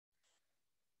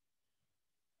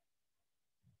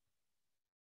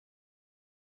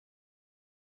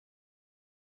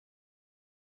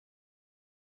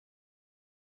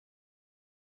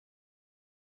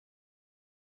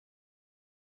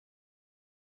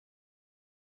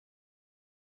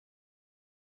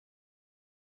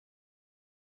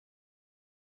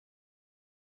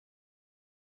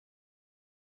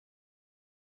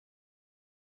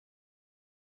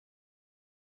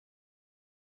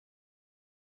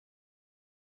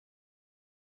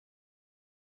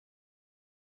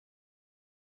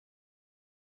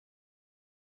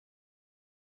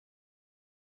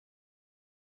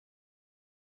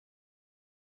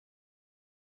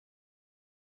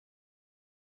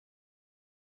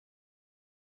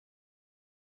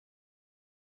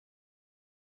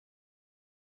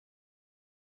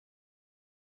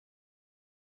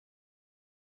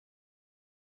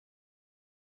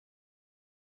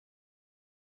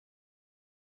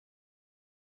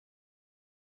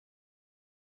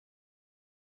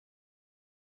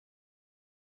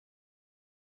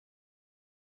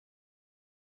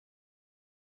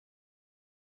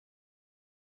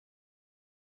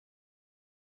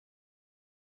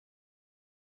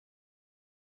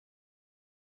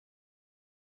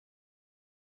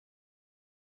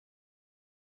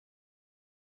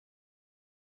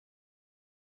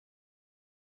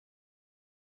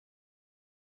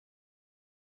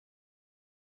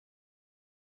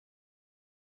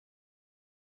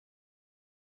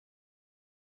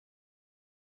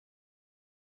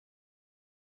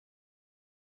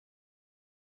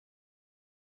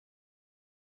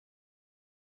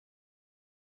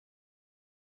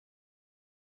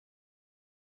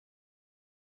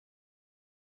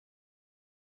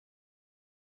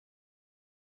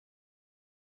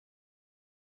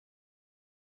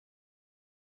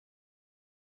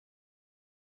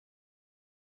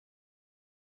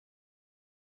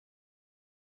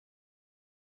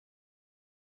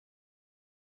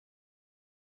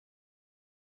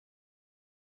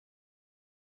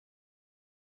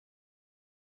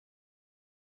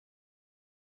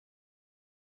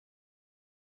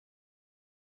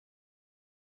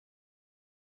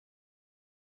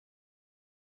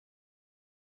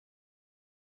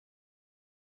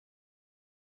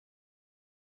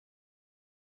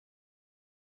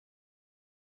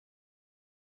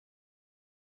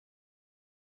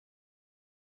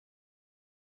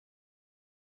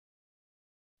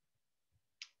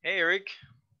Hey, Eric.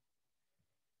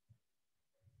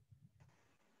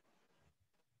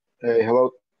 Hey,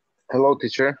 hello,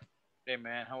 teacher. Hey,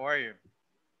 man. How are you?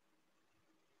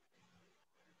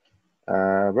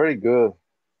 Very good,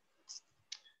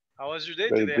 How was your day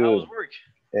very today? How was good. work?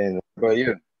 And what about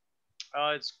you?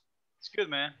 It's good,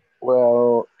 man.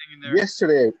 Well, Hanging there.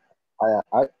 yesterday, I,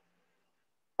 I,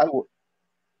 I,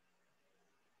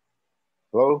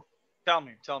 hello, Tell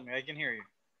me. I can hear you.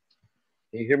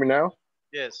 can you hear me now?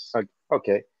 Yes.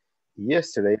 Okay.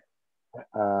 Yesterday,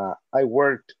 I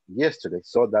worked yesterday,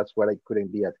 so that's why I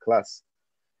couldn't be at class.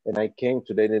 And I came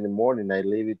today in the morning. I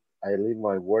leave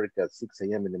my work at 6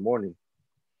 a.m. in the morning.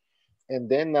 And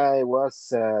then I was,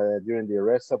 during the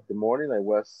rest of the morning, I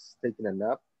was taking a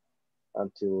nap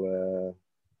until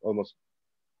almost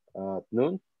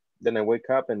noon. Then I wake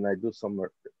up and I do some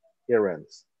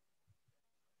errands.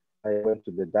 I went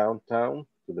to the downtown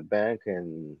to the bank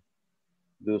and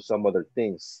do some other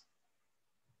things.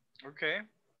 Okay.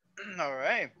 All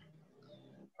right.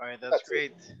 All right. That's That's it.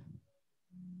 great.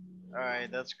 All right.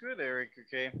 That's good, Eric.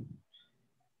 Okay.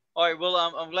 All right. Well,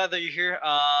 I'm glad that you're here.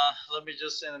 Let me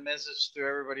just send a message to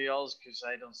everybody else because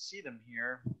I don't see them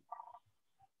here.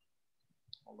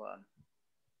 Hold on.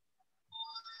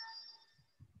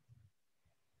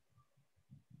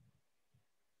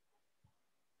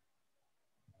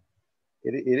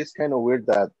 It is kind of weird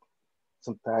that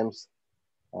sometimes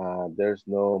there's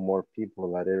no more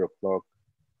people at 8 o'clock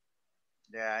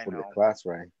Yeah, I for the know. class,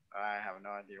 right? I have no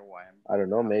idea why I'm I don't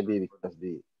know, maybe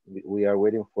absolutely. because we are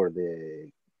waiting for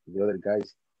the other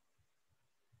guys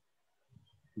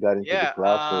got into the Yeah.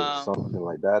 class or something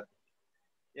like that.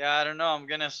 Yeah. I don't know. I'm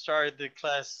gonna start the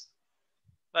class.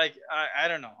 Like I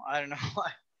don't know. I don't know.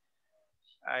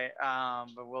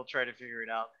 But we'll try to figure it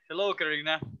out. Hello,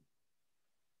 Karina.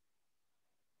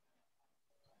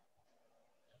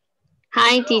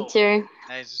 Hi, Hello. teacher.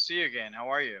 Nice to see you again. How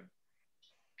are you?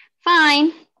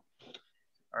 Fine.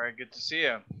 All right, good to see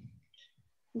you.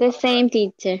 The All right. same,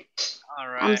 teacher. All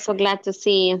I'm right. so glad to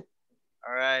see you.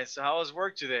 All right. So how was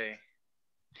work today?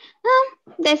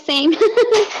 The same.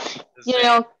 The You same.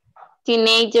 know,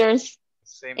 teenagers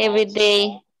Same every old, same day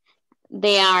old.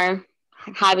 they are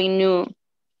having new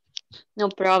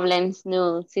problems,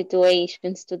 new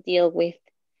situations to deal with.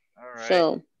 All right.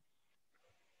 So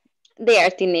they are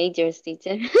teenagers,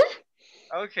 teacher.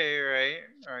 Okay. All right.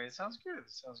 All right. Sounds good.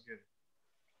 Sounds good.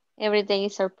 Every day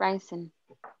is surprising.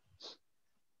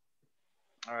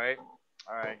 All right.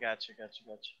 All right. Gotcha. Gotcha.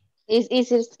 Gotcha. Is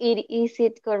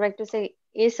it correct to say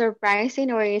is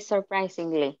surprising or is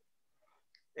surprisingly?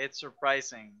 It's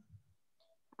surprising,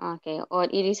 Okay, or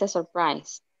it is a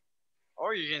surprise.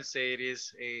 or you can say it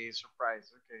is a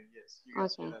surprise. Okay. Yes, you can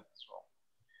say Okay. that as well.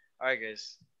 All right,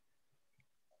 guys.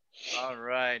 All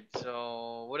right.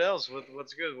 So what else?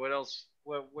 What's good? What else?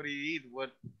 What do you eat?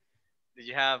 What did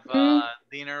you have Mm,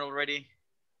 dinner already?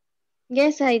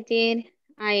 yes, I did.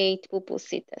 I ate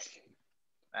pupusitas.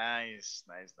 Nice,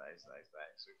 nice, nice, nice,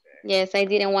 nice. Okay. Yes, I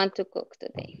didn't want to cook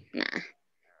today. Nah, All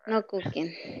no right.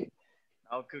 cooking.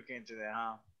 No cooking today,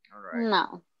 huh? All right.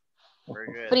 No. Very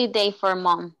good. Free day for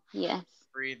mom. Yes.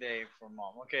 Free day for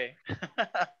mom. Okay. All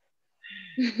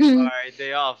right,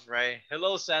 day off, right?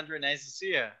 Hello, Sandra. Nice to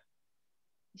see you.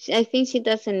 I think she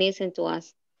doesn't listen to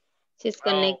us. She's Oh,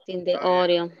 connecting the oh yeah.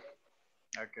 audio.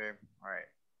 Okay. All right.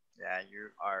 Yeah, you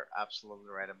are absolutely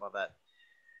right about that.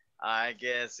 I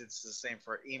guess it's the same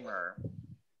for Emer.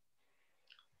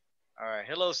 All right.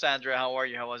 Hello, Sandra. How are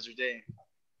you? How was your day?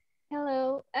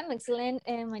 Hello, I'm excellent,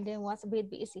 and my day was a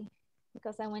bit busy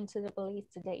because I went to the police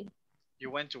today, You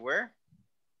went to where?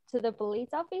 to the police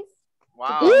office to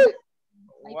Wow. get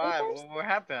my Why? papers. What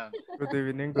happened? Good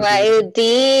evening, good What you evening.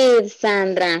 did,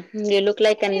 Sandra? You look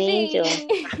like an angel.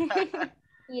 Anything?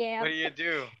 Yeah, What do you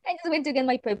do? I just went to get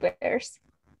my papers.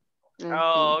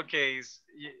 Oh, Okay. okay.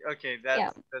 Okay, Yeah,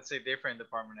 that's a different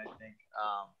department, I think.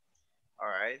 All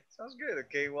right, sounds good.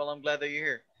 Okay, well, I'm glad that you're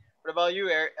here. What about you,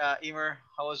 Emer?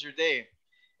 How was your day?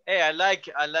 Hey, I like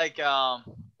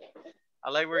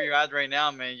where you're at right now,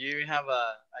 man. You even have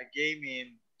a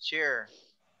gaming chair.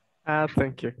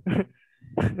 Thank you.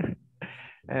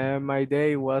 My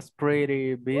day was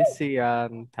pretty busy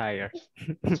and tired.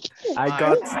 I Why?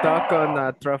 got stuck on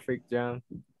a traffic jam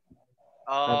at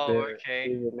Oh, the okay.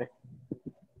 evening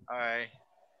All right.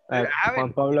 Dude, at I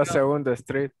haven't, Juan Pablo II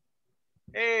Street.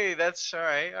 Hey, that's all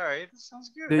right. All right, that sounds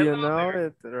good. Do Hello you know there.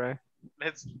 it, right?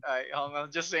 Let's. All right,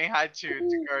 I'm just saying hi to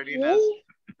Carolina's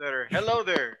daughter. Hello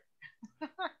there.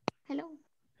 Hello.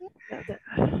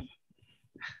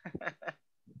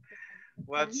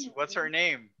 Yeah, What's her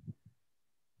name?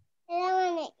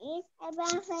 Hello, is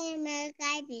about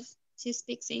mercadis. She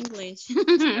speaks English.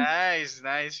 Nice,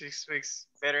 nice. She speaks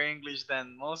better English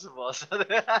than most of us. All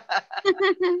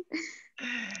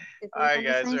right,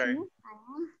 guys. All right.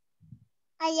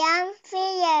 I am 3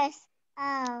 years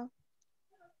old.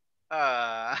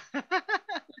 All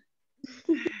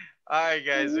right,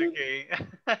 guys. Okay.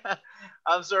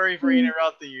 I'm sorry for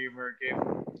interrupting you, okay?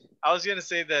 I was gonna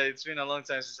say that it's been a long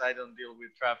time since I don't deal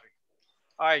with traffic.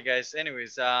 All right, guys.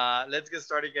 Anyways, let's get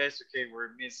started, guys. Okay, we're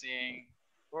missing.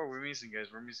 What are we missing,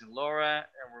 guys? We're missing Laura,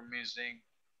 and we're missing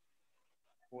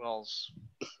who else?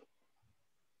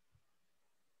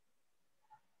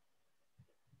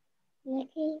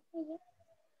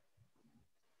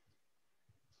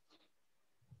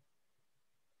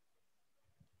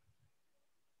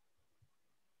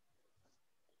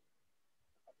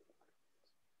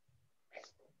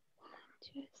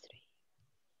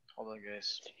 Hold on,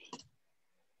 guys.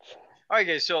 All right,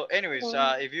 guys. So, anyways,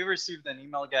 if you received an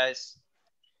email, guys,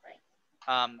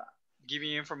 giving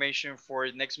you information for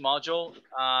the next module,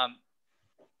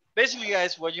 basically,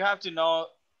 guys, what you have to know,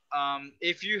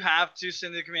 if you have to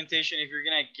send documentation, if you're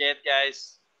gonna get,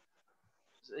 guys,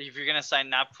 if you're gonna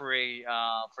sign up for a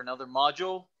for another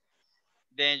module,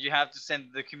 then you have to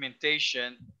send the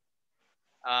documentation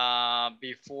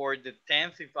before the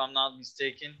 10th, if I'm not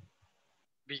mistaken,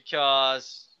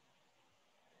 because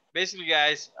basically,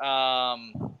 guys,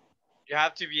 you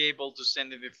have to be able to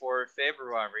send it before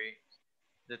February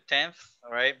the 10th.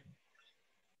 All right.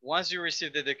 Once you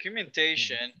receive the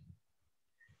documentation,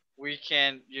 we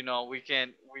can, you know, we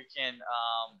can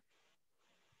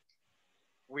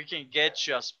get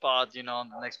you a spot, you know, on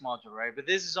the next module, right? But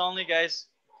this is only, guys,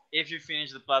 if you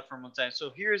finish the platform on time.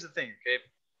 So here's the thing, okay?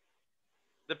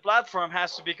 The platform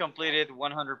has to be completed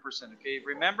 100%, okay?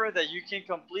 Remember that you can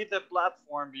complete the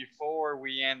platform before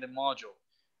we end the module.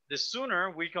 The sooner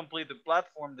we complete the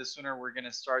platform, the sooner we're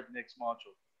gonna start the next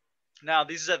module. Now,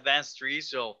 this is advanced 3,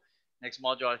 so next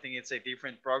module, I think it's a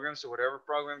different program. So whatever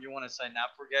program you want to sign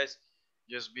up for, guys,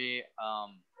 just be,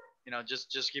 you know,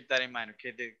 just keep that in mind,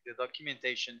 okay? The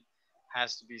documentation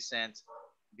has to be sent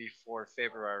before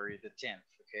February the 10th,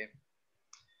 okay?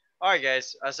 All right,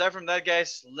 guys. Aside from that,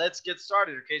 guys, let's get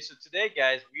started, okay? So today,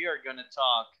 guys, we are going to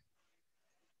talk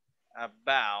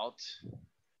about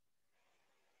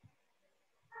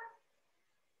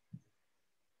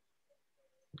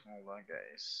hold on,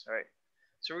 guys. All right.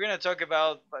 So we're going to talk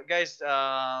about, guys,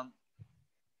 by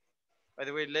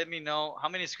the way, let me know, how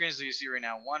many screens do you see right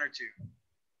now? 1 or 2?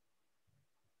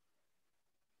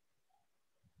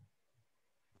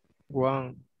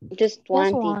 One. Just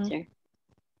one, one. teacher.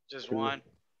 Just 2. 1?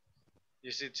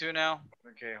 You see 2 now?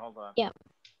 Okay, hold on. Yeah.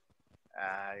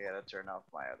 I gotta turn off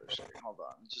my other screen. Hold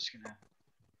on. I'm just gonna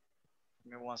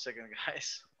give me 1 second,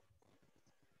 guys.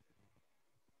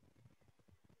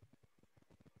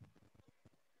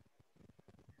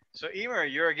 So Emer,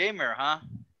 you're a gamer, huh?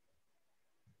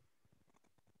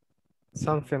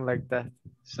 Something like that.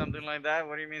 Something like that?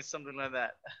 What do you mean something like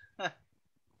that?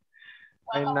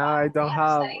 And now I don't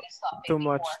have too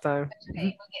much time.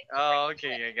 Oh,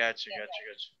 okay. I got you.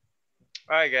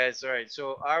 All right, guys. All right.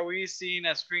 So are we seeing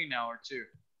a screen now or 2?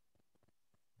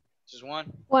 Just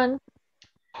 1? One.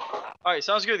 All right.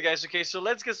 Sounds good, guys. Okay. So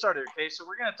let's get started. Okay. So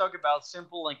we're going to talk about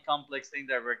simple and complex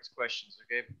indirect questions.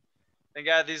 Okay. Thank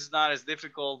God this is not as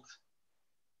difficult,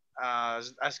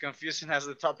 as confusing as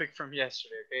the topic from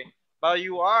yesterday. Okay. But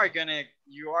you are gonna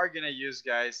use,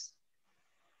 guys,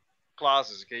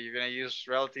 clauses. Okay. You're gonna use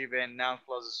relative and noun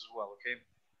clauses as well. Okay.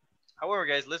 However,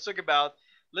 guys, let's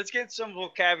get some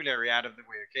vocabulary out of the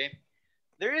way, okay?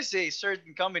 There is a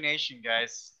certain combination,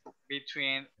 guys,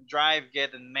 between drive,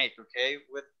 get, and make, okay?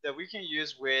 That we can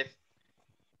use with,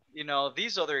 you know,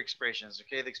 these other expressions,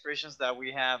 okay? The expressions that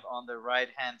we have on the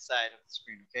right-hand side of the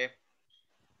screen, okay?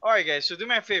 All right, guys, so do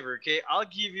me a favor, okay? I'll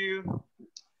give you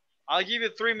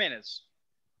 3 minutes.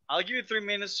 I'll give you 3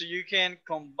 minutes so you can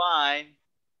combine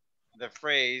the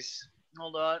phrase.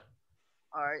 Hold on.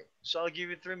 All right, so I'll give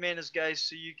you 3 minutes, guys,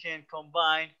 so you can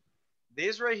combine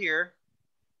this right here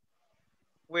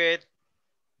with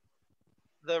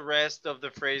the rest of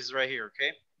the phrase right here,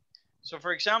 okay? So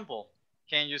for example,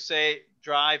 can you say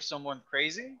drive someone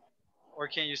crazy? Or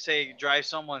can you say drive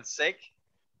someone sick?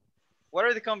 What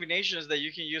are the combinations that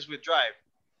you can use with drive?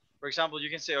 For example, you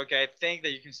can say, okay, I think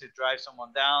that you can say drive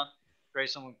someone down, drive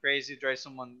someone crazy, drives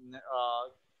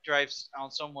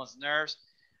on someone's nerves.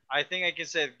 I think I can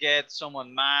say get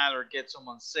someone mad or get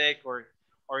someone sick or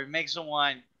make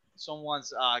someone's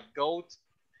goat.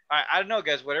 I don't know,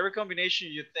 guys. Whatever combination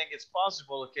you think is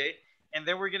possible, okay. And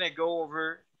then we're gonna go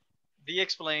over the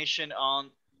explanation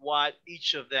on what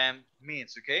each of them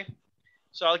means, okay.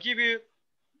 So I'll give you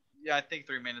yeah, I think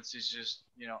 3 minutes is just,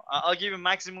 you know, I'll give you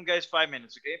maximum, guys, 5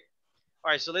 minutes, okay?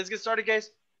 All right, so let's get started,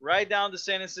 guys. Write down the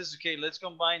sentences, okay? Let's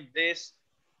combine this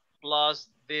plus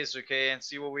this, okay, and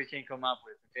see what we can come up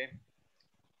with, okay?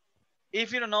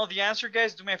 If you don't know the answer,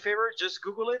 guys, do me a favor, just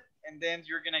Google it, and then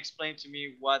you're gonna explain to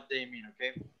me what they mean,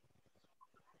 okay?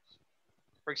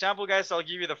 For example, guys, I'll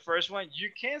give you the first one.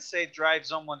 You can say drive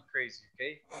someone crazy,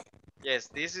 okay? Yes,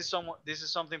 this is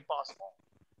something possible,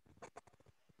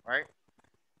 right?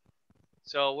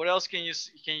 So what else can you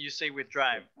say with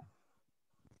drive?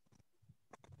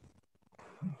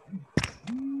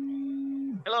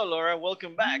 Hello, Laura.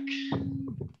 Welcome back.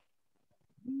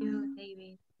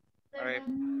 David. All right.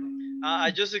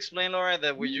 I just explained, Laura,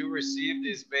 that what you received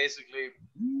is basically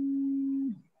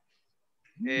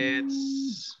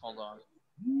it's. Hold on.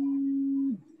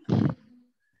 All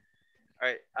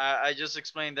right. I just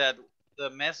explained that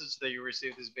the message that you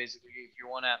received is basically if you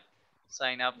want to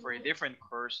sign up for a different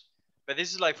course, but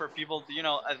this is like for people, you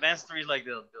know, advanced 3 is like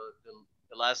the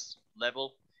last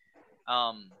level.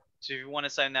 So if you want to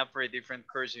sign up for a different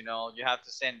course, you know, you have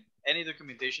to send any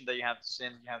documentation that you have to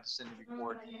send it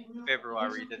before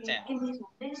February the 10th.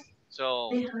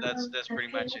 So that's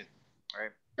pretty much it,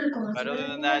 right? But other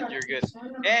than that, you're good.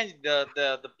 And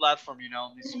the platform, you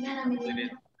know, needs to be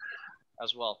completed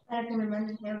as well.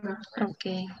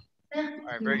 Okay. All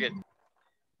right, very good.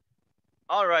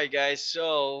 All right, guys.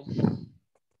 So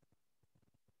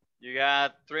you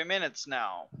got 3 minutes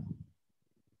now.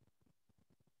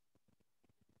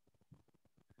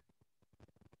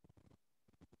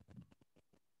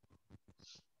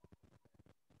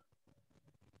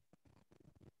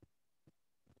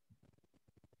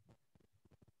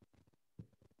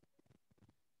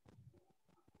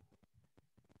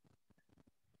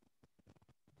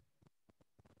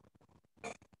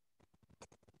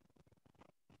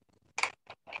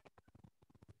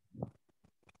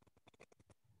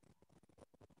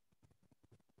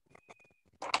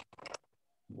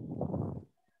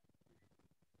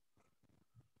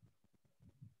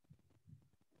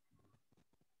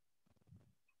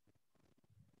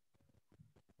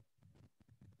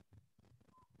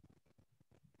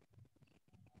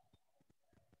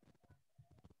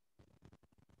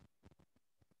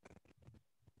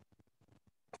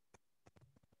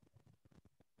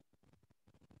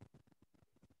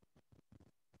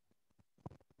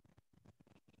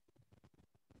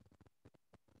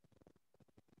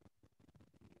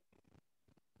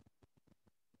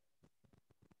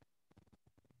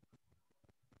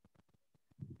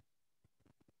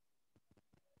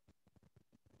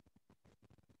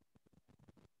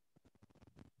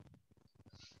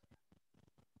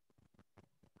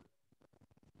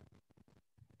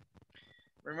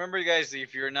 Remember, guys,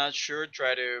 if you're not sure,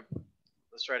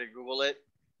 let's try to Google it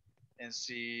and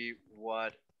see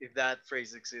what if that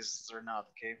phrase exists or not.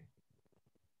 Okay.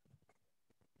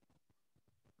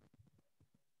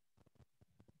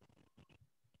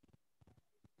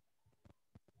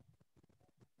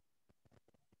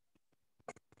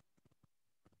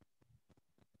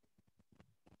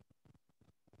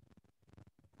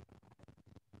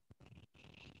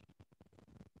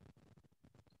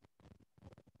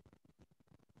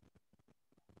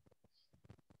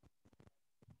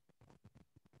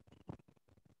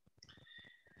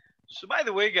 So by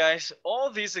the way, guys, all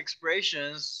these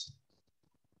expressions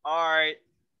are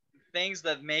things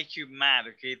that make you mad,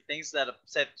 okay? Things that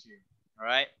upset you, all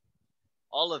right?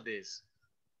 All of this,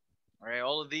 all right?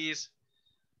 All of these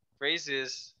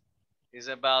phrases is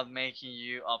about making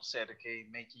you upset, okay?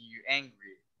 Making you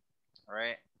angry, all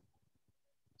right?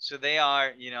 So they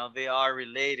are, you know, they are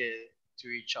related to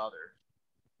each other.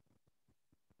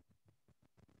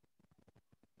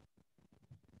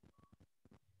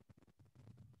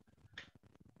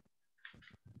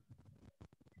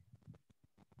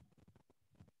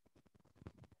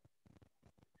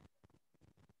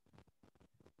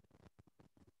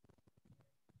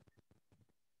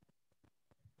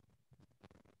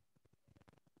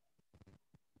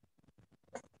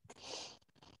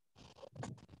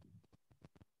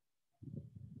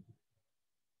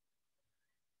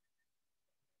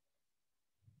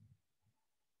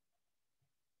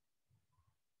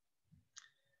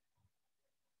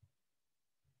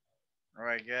 All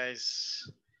right, guys.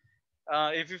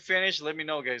 If you finish, let me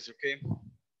know, guys, okay?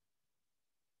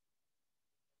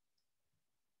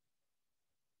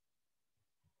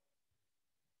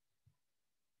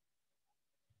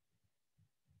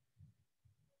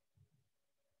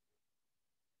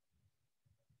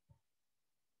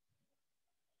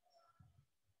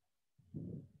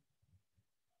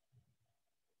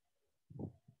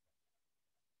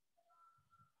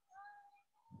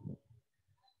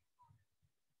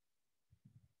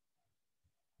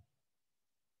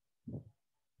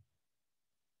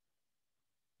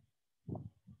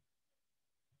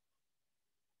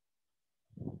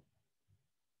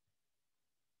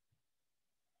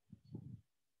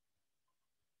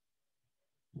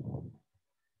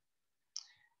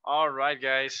 All right,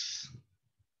 guys.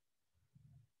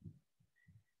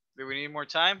 Do we need more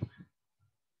time?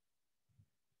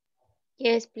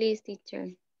 Yes, please, teacher.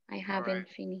 I All haven't right.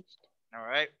 finished. All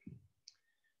right.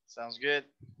 Sounds good.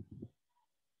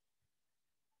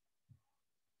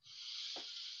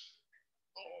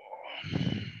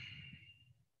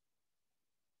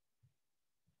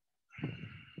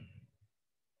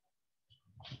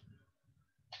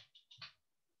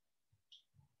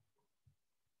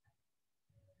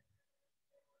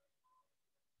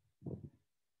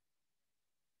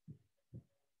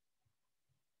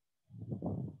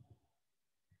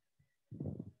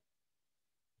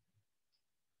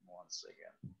 One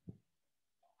second.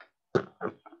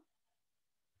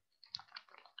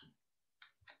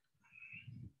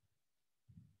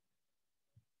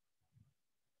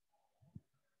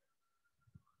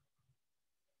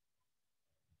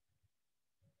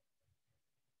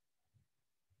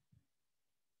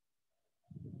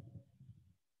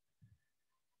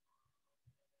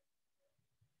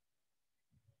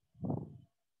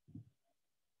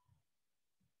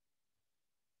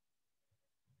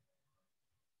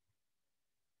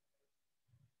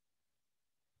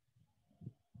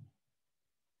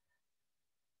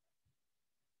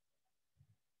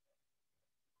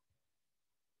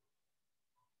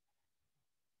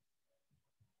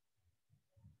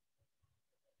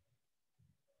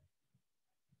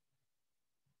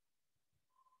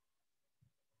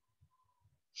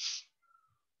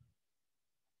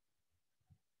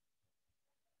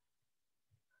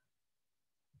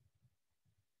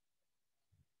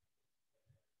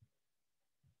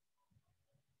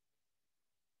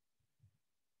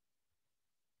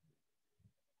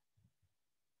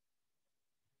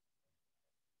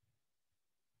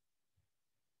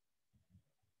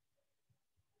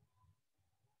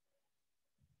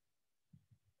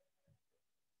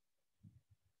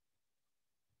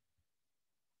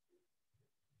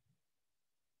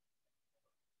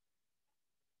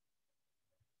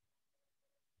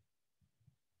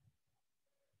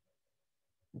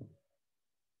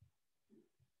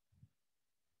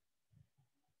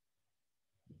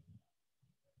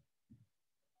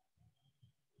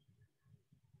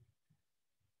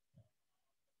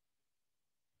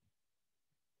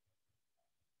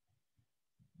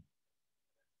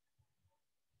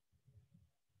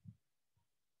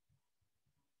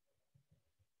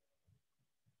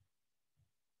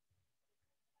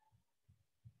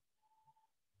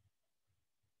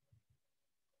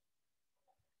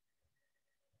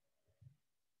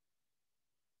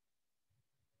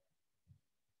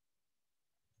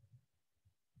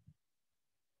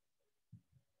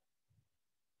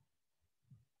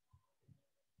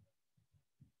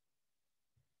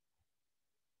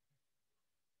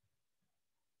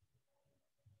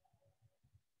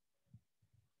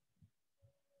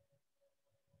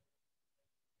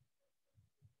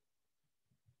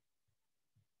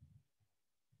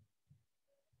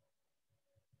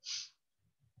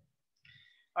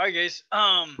 All right, guys.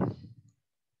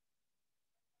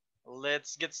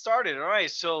 Let's get started. All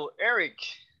right. So, Eric.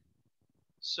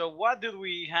 So, what do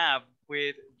we have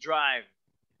with drive?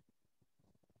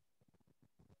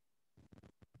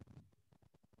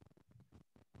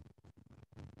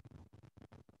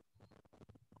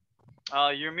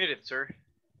 You're muted, sir.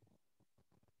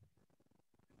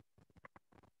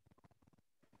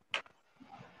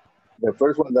 The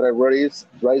first one that I wrote is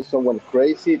drive someone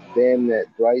crazy, then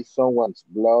drive someone's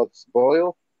blood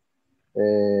spoil.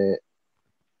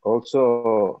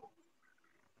 Also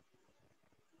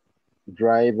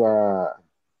drive, oh,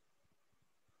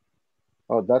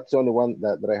 that's the only one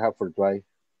that I have for drive.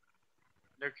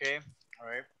 Okay. All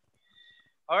right.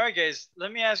 All right, guys.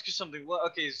 Let me ask you something. Well,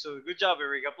 okay. So, good job,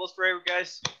 Eric. Applause for Eric,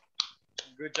 guys.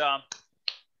 Good job.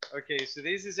 Okay. So,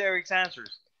 this is Eric's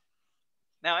answers.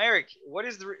 Now, Eric, what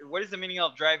is the meaning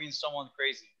of driving someone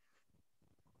crazy?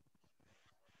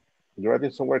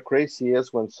 Driving somewhere crazy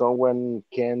is when someone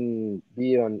can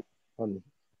be on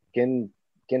can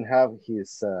have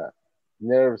his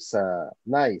nerves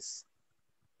nice.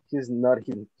 He's not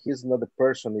the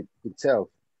person itself.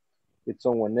 It's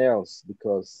someone else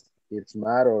because it's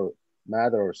mad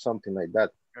or something like that.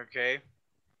 Okay.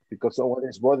 Because someone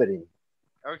is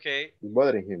Okay.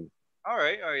 bothering him. All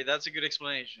right. All right. That's a good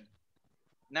explanation.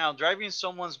 Now, driving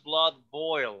someone's blood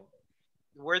boil.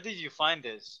 Where did you find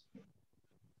this?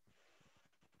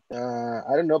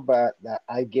 I don't know, but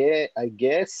I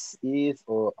guess is,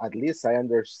 or at least I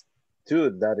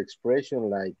understood that expression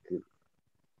like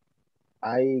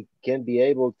I can be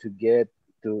able to get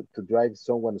to drive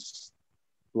someone's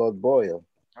blood boil.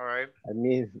 All right. I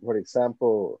mean, for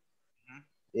example,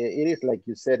 it is like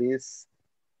you said, is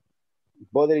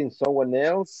bothering someone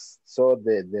else, so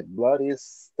the blood is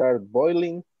start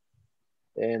boiling,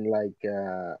 and like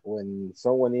when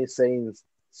someone is saying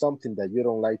something that you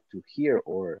don't like to hear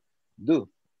or do.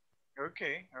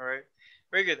 Okay, all right.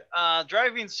 Very good.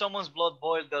 Driving someone's blood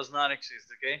boil does not exist,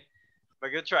 okay? But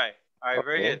good try. All right,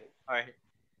 very Okay. good. All right.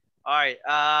 All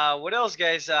right. What else,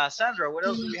 guys? Sandra, what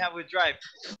else do we have with drive?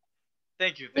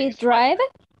 Thank you. Thank you With so much. drive,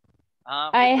 I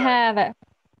With drive. have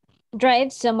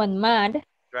drive someone mad,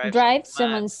 drive mad,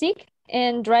 someone sick,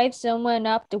 and drive someone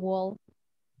up the wall.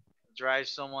 drive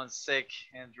someone sick,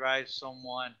 and drive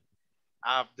someone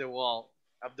up the wall.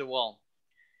 Up the wall.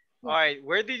 All right.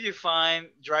 Where did you find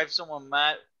drive someone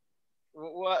mad?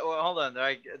 What? Hold on. All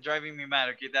right, driving me mad.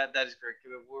 Okay, that is correct.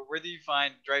 Where do you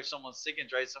find drive someone sick and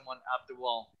drive someone up the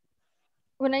wall?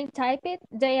 When I type it,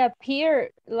 they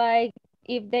appear like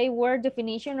if they were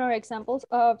definition or examples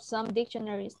of some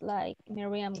dictionaries like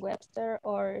Merriam-Webster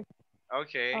or I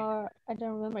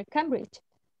don't remember, Cambridge.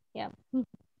 Yeah.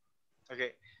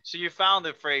 Okay. So you found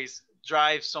the phrase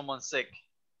drive someone sick.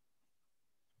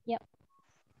 Yep.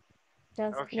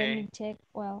 Just let me check.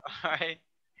 Well. All right.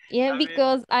 Yeah,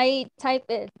 because I type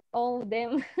it all of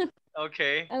them.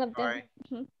 Okay. All of them. All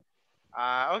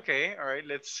right. Okay. All right.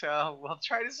 Let's we'll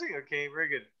try to see. Okay. Very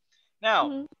good.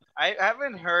 Now, I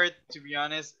haven't heard, to be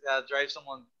honest, drive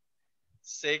someone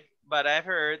sick, but I've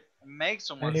heard make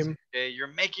someone sick. Okay, you're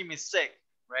making me sick,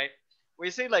 right? When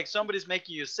you say like somebody's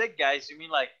making you sick, guys, you mean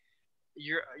like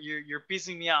you're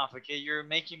pissing me off. Okay, you're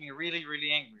making me really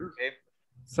really angry. Okay.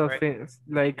 Something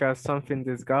like something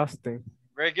disgusting.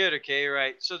 Very good. Okay,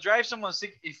 right. So drive someone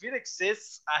sick, if it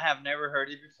exists, I have never heard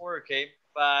it before. Okay,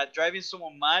 but driving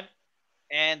someone mad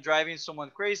and driving someone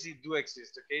crazy do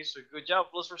exist. Okay, so good job,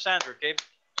 plus for Sandra. Okay,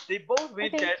 they both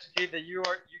mean, guys. Okay, that you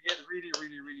get really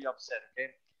really really upset.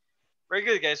 Okay, very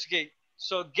good, guys. Okay,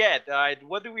 so get. All right,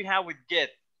 what do we have with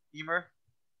get, Emer?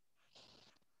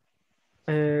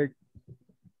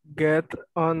 Get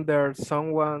under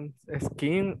someone's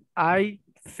skin. I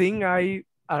think I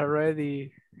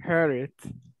already heard it.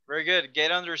 Very good.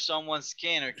 Get under someone's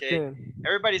skin. Okay.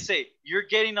 Everybody say, you're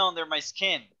getting under my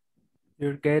skin.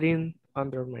 You're getting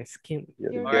under my skin.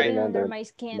 You're getting under my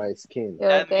skin.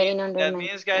 That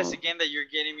means, guys, again, that you're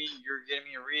getting me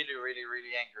really, really,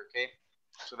 really angry. Okay.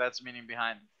 So that's meaning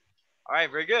behind. All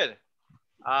right. Very good.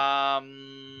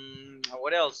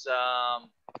 What else?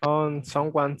 On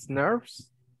someone's nerves.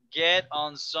 Get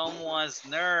on someone's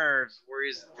nerves. Where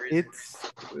is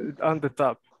it's on the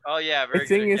top. Oh yeah, very good. I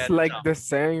think good. it's like the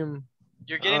same.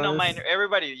 You're getting on my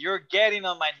everybody. You're getting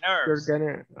on my nerves. You're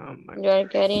getting on my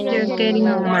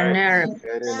nerves.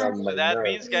 So that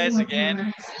means, guys,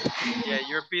 again, yeah,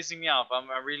 you're pissing me off. I'm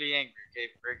really angry. Okay,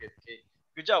 very good. Okay,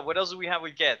 good job. What else do we have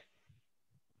with get?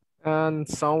 And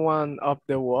someone up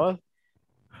the wall.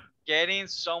 Getting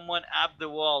someone up the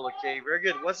wall. Okay, very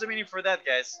good. What's the meaning for that,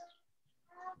 guys?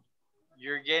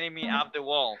 You're getting me up the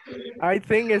wall. I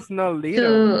think it's not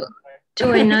little.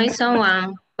 To annoy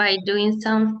someone by doing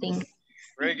something.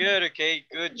 Very good. Okay,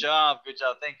 good job. Good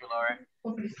job. Thank you, Laura.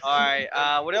 All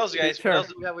right. What else, guys? What else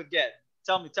do we have with get?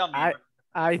 Tell me.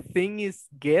 I think it's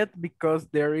get because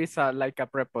there is like a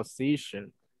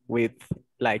preposition with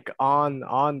like on,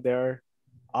 under,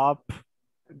 up.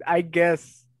 I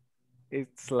guess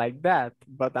it's like that,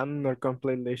 but I'm not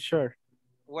completely sure.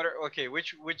 What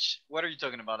are you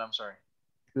talking about? I'm sorry.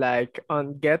 Like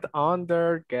on get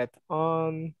under, get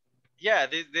on. Yeah,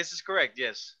 this is correct.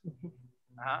 Yes.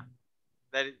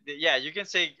 Yeah, you can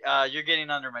say you're getting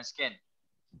under my skin.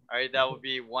 All right, that would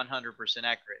be 100%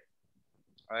 accurate.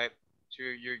 All right, so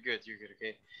you're good. You're good.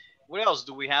 Okay. What else?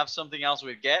 Do we have something else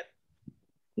with get?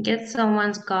 Get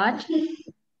someone's goat.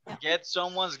 Get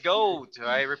someone's goat. All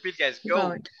right, repeat, guys.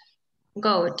 Goat.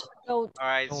 Goat. All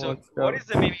right. So what is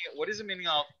the meaning? What is the meaning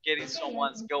of getting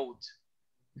someone's goat?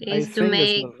 Is to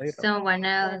make someone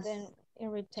else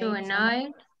to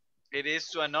annoy. It is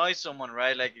to annoy someone,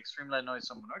 right? Like extremely annoy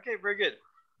someone. Okay, very good.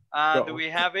 Do we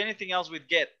have anything else with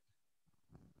get?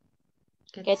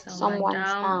 Get someone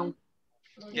down.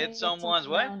 Get someone's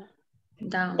what?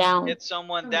 Down. Get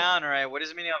someone down, all right? What is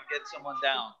the meaning of get someone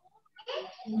down?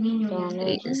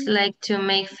 It's like to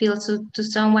make feel to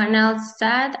someone else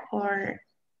sad or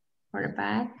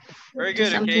bad. Very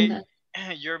good. Okay.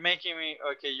 You're making me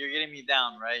you're getting me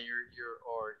down, right?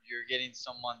 You're getting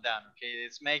someone down. Okay,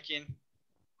 it's making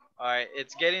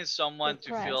it's getting someone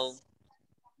to feel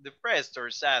depressed or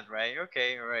sad, right?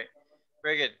 Okay, all right.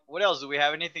 Very good. What else? Do we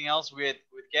have anything else with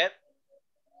get?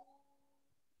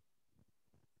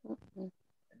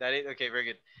 That is okay, very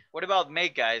good. What about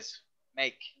make, guys?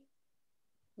 Make.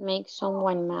 Make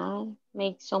someone mad.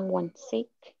 Make someone sick.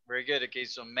 Very good. Okay,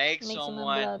 so make Make someone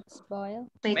someone blood boil.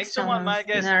 make someone mad,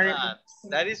 guys.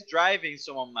 That is driving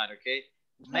someone mad. Okay,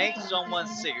 make someone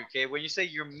sick. Okay, when you say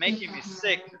you're making me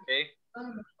sick, okay,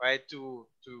 right? To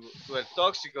el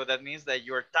tóxico, that means that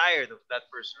you're tired of that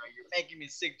person. Right? You're making me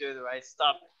sick, dude. Right?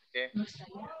 Stop it. Okay.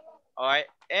 All right,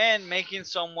 and making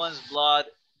someone's blood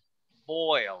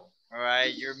boil. All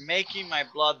right, you're making my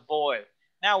blood boil.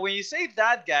 Now, when you say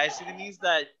that, guys, it means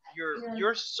that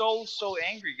you're so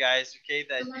angry, guys. Okay,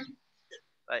 that you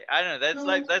like, I don't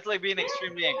know. That's like being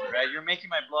extremely angry, right? You're making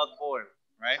my blood boil,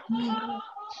 right?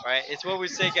 Right. It's what we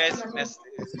say, guys.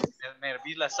 Me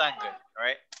hervir la sangre. All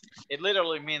right. It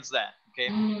literally means that. Okay.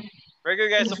 Very good,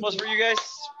 guys. Applause for you guys.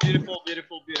 Beautiful,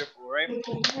 beautiful, beautiful. Right.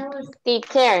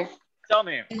 Teacher. Tell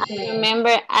me.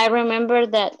 I remember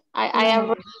that I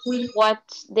already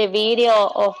watched the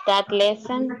video of that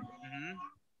lesson.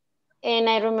 And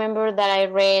I remember that I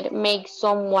read make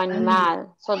someone mad.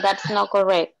 So that's not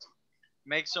correct.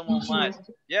 Make someone mad.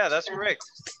 Yeah, that's correct.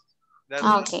 That's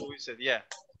what we said. Yeah.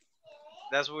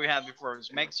 That's what we had before.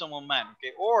 Is make someone mad,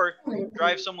 okay, or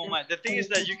drive someone mad. The thing is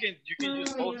that you can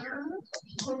use both here.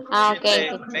 You can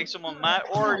say make someone mad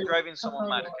or driving someone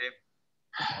mad,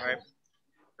 okay. All right.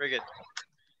 Very good.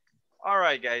 All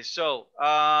right, guys. So,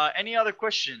 any other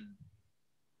question?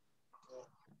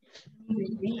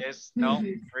 Yes. No.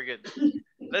 Very good.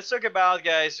 Let's talk about,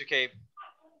 guys. Okay.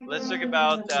 Let's talk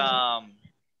about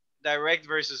direct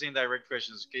versus indirect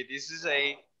questions. Okay. This is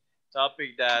a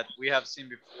topic that we have seen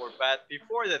before, but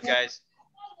before that, guys,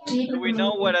 do we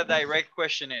know what a direct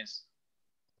question is?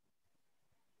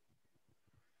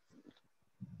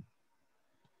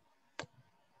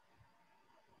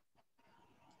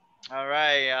 All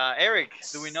right, Eric,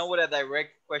 do we know what a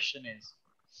direct question is?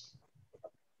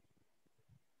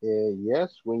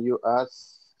 Yes, when you ask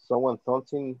someone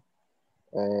something,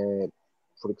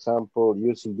 for example,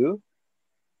 using do.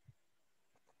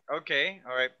 Okay,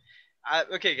 all right.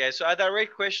 Okay, guys, so a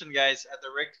direct question, guys, a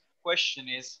direct question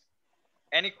is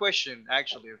any question,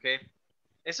 actually, okay?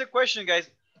 It's a question, guys.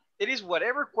 It is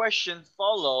whatever question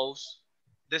follows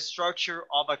the structure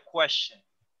of a question,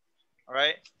 all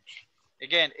right?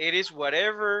 Again, it is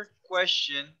whatever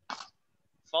question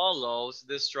follows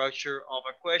the structure of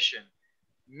a question,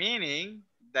 meaning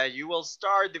that you will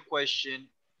start the question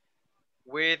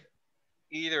with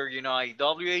either, a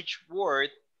WH word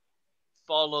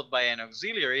followed by an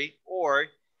auxiliary or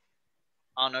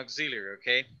an auxiliary,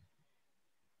 okay?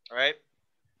 All right?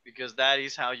 Because that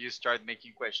is how you start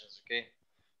making questions, okay?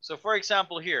 So for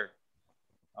example here,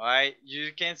 all right,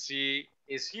 you can see,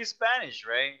 is he Spanish,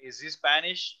 right? Is he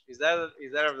Spanish? Is that a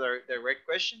direct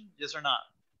question? Yes or not?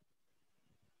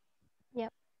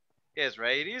 Yep. Yes,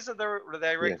 right? It is a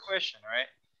direct question, right?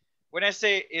 When I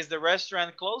say, is the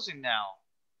restaurant closing now?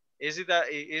 Is it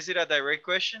a direct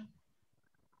question?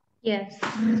 Yes.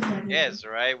 Yes,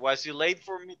 right. Was he late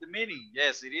for the meeting?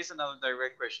 Yes, it is another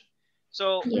direct question.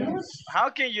 So how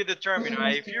can you determine,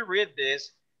 right? If you read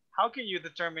this, how can you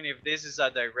determine if this is a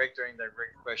direct or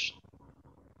indirect question?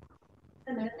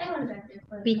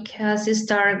 Because it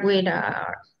starts with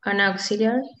an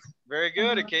auxiliary. Very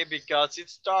good, okay, because it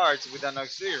starts with an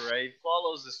auxiliary, right? It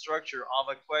follows the structure of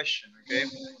a question, okay?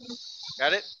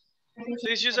 Got it? So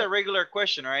it's just a regular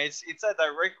question, right? It's a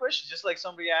direct question, just like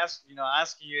somebody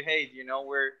asking you, hey, do you know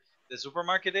where the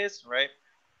supermarket is, right?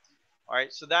 All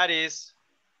right, so that is,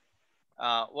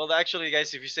 well, actually,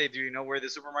 guys, if you say, do you know where the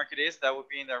supermarket is, that would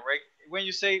be indirect. When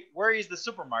you say, where is the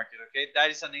supermarket, okay, that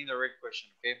is an indirect question,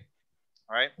 okay?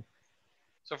 All right.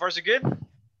 So far, so good?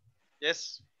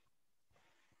 Yes?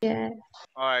 Yeah.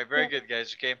 All right, very good,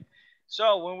 guys, okay?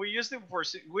 So when we use it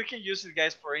we can use it,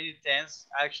 guys, for any tense,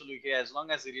 actually, okay, as long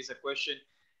as it is a question.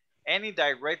 Any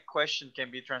direct question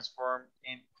can be transformed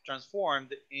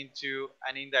into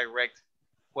an indirect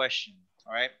question,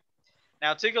 all right?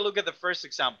 Now take a look at the first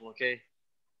example, okay?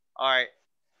 All right.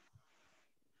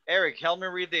 Eric, help me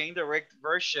read the indirect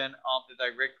version of the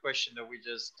direct question that we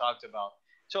just talked about.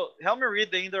 So help me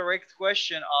read the indirect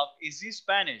question of, is he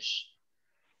Spanish?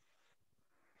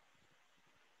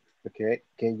 Okay,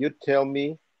 can you tell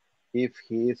me if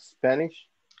he is Spanish?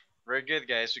 Very good,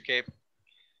 guys, okay?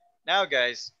 Now,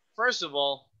 guys, first of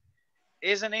all,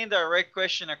 is an indirect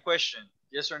question a question?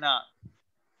 Yes or not?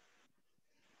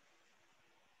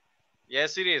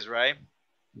 Yes, it is, right?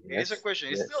 It is a question.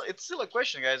 It's still a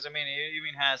question, guys. I mean, it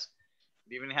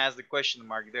even has the question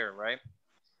mark there, right?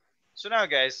 So now,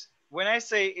 guys, when I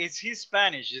say, is he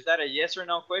Spanish, is that a yes or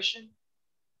no question?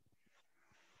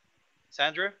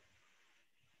 Sandra?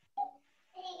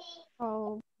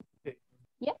 Oh,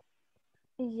 yeah.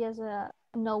 It's just a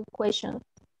no question.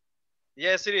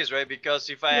 Yes, it is, right? Because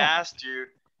if I asked you,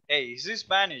 hey, is he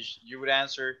Spanish? You would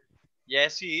answer,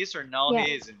 yes, he is, or no,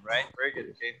 he isn't, right? Very good,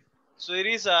 okay? So it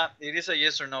is a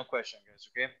yes or no question, guys,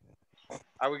 okay?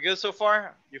 Are we good so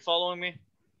far? You following me?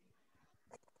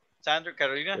 Sandra,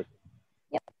 Carolina?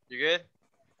 Yep. You good?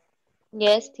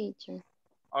 Yes, teacher.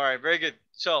 All right, very good.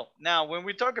 So now when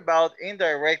we talk about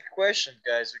indirect question,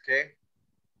 guys, okay?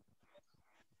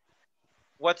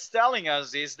 What's telling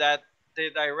us is that the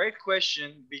direct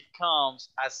question becomes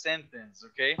a sentence,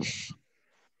 okay?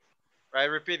 Right,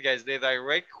 repeat, guys. The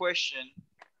direct question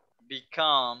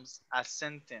becomes a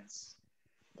sentence.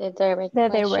 The direct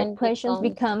question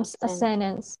becomes a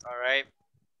sentence. All right.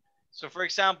 So for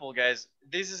example, guys,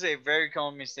 this is a very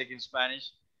common mistake in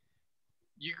Spanish.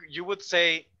 You would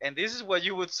say, and this is what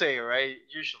you would say, right?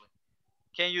 Usually,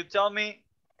 can you tell me?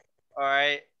 All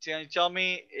right, can you tell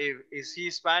me if is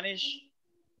he Spanish?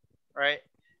 Right?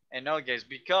 And no, guys,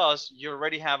 because you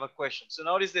already have a question. So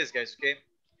notice this, guys. Okay.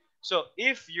 So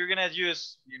if you're gonna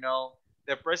use,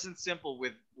 the present simple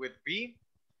with be,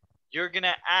 you're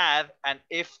gonna add an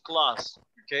if clause.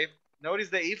 Okay. Notice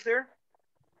the if there.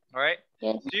 All right.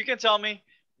 Yes. So you can tell me.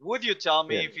 Would you tell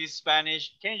me if he's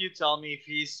Spanish? Can you tell me if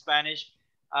he's Spanish?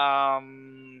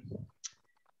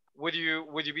 Would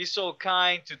you be so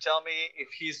kind to tell me if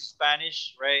he's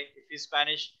Spanish, right? If he's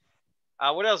Spanish.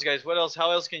 What else, guys? What else?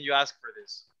 How else can you ask for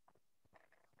this?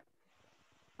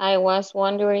 I was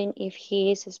wondering if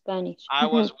he is Spanish. I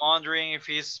was wondering if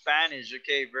he's Spanish.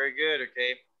 Okay, very good.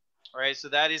 Okay. All right, so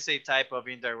that is a type of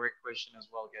indirect question as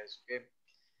well, guys. Okay.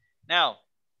 Now,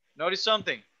 notice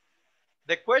something.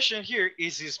 The question here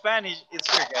is he Spanish? It's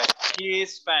here, guys. He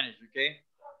is Spanish. Okay.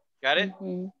 Got it?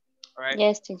 All right.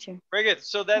 Yes, teacher. Very good.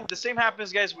 So that the same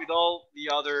happens, guys, with all the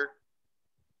other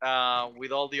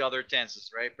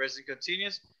tenses, right? Present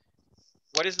continuous.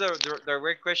 What is the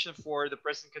direct question for the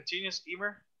present continuous,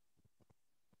 Emer?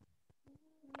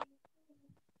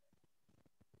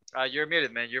 You're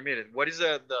muted, man. You're muted. What is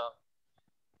the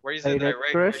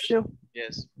direct question?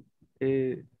 Yes.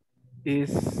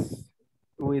 Is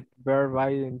with verb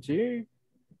ing.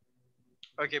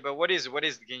 Okay, but what is it? What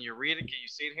is it? Can you read it? Can you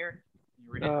see it here? Can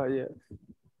you read it? Yes.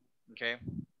 Okay.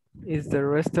 Is the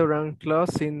restaurant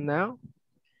closing now?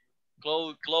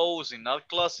 Closing, not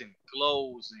closing.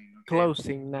 Closing. Okay?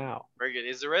 Closing now. Very good.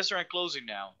 Is the restaurant closing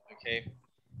now? Okay.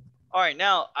 All right.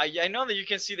 Now, I know that you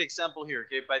can see the example here,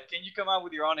 okay? But can you come out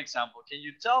with your own example? Can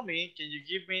you tell me, can you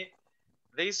give me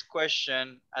this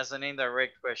question as an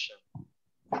indirect question?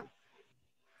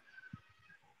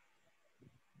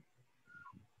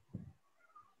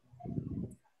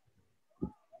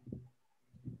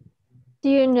 Do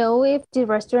you know if the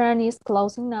restaurant is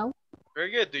closing now?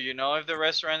 Very good. Do you know if the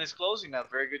restaurant is closing now?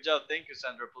 Very good job. Thank you,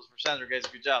 Sandra. Plus for Sandra, guys.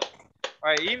 Good job. All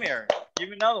right, Emir, give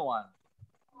me another one.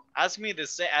 Ask me the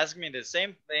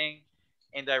same thing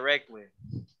indirectly.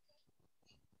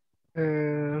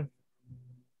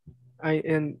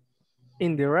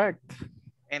 Indirect.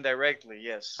 Indirectly,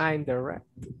 yes. Indirect.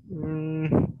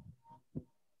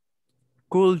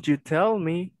 Could you tell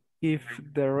me if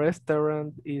the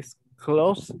restaurant is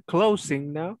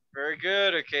closing now? Very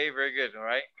good. Okay, very good. All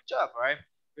right. Good job. All right.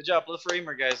 Good job. Plus for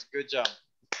Emer, guys. Good job.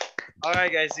 All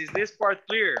right, guys. Is this part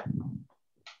clear?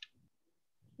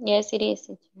 Yes, it is.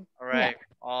 All right.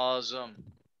 Yeah. Awesome.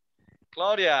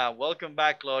 Claudia, welcome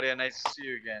back, Claudia. Nice to see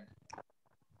you again.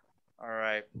 All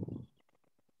right.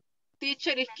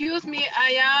 Teacher, excuse me.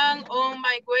 I am on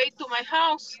my way to my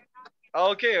house.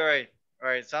 Okay. All right. All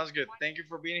right. Sounds good. Thank you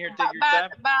for being here. Take your time.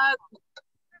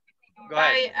 Go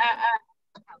ahead.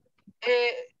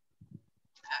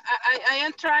 I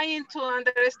am trying to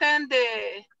understand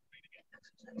the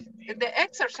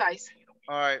exercise.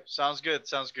 All right. Sounds good.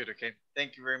 Sounds good. Okay.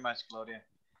 Thank you very much, Claudia.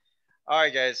 All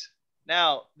right, guys.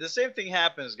 Now, the same thing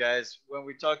happens, guys, when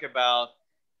we talk about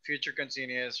future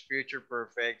continuous, future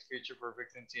perfect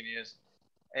continuous,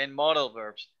 and modal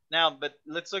verbs. Now, but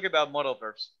let's talk about modal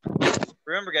verbs.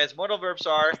 Remember, guys, modal verbs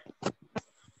are,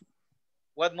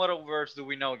 what modal verbs do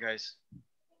we know, guys?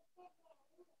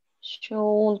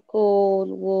 Should, could,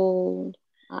 would.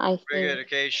 I think. Very good,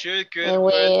 okay. Should, could,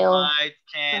 would, might,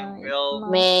 can, will.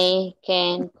 May,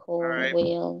 can, could,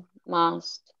 will,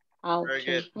 must. Very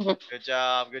good. Good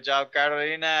job. Good job,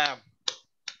 Carolina.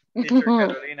 Teacher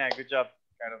Carolina. Good job,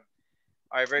 Carol.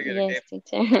 All right, very good. Yes,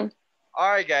 okay. Teacher. All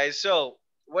right, guys. So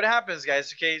what happens,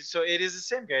 guys? Okay, so it is the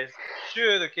same, guys.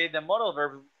 Should, okay, the modal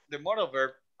verb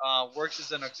works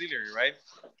as an auxiliary, right?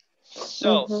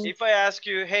 So if I ask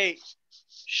you, hey,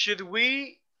 should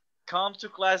we come to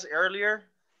class earlier?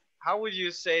 How would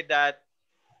you say that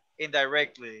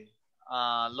indirectly,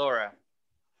 Laura?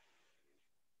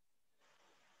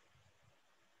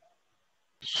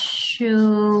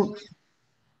 should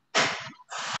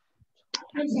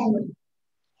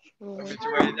Want me to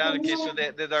write it down? Okay, so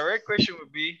the direct question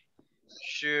would be,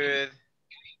 should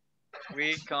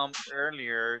we come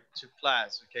earlier to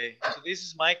class? Okay, so this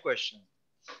is my question.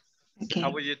 okay. How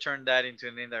would you turn that into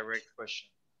an indirect question?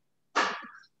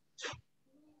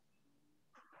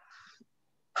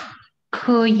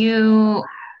 Could you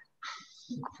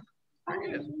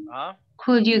Huh?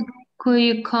 could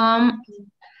you come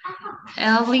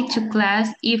early to class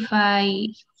if I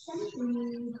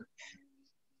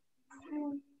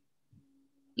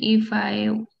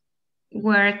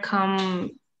were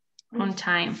come on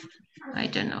time? I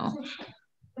don't know.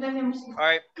 All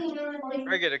right,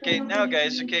 very good. Okay, now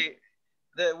guys, okay,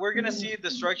 we're gonna see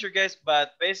the structure, guys,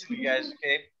 but basically, guys,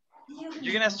 okay,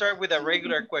 you're gonna start with a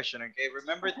regular question. Okay,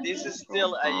 remember this is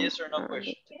still a yes or no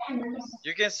question.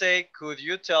 You can say, could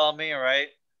you tell me? All right,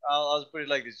 I'll put it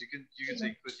like this. You can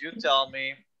say, could you tell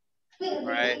me? All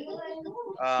right.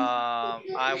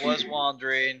 I was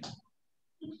wondering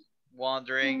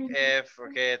if,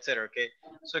 okay, etc. Okay,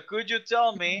 so could you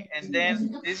tell me? And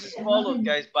then this is followed,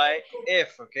 guys, by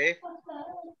if. Okay,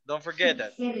 don't forget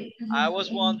that. I was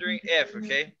wondering if.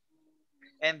 Okay,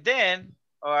 and then,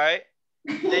 all right,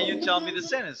 then you tell me the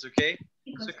sentence. Okay,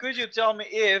 so could you tell me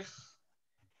if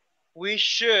we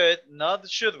should, not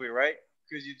should we, right?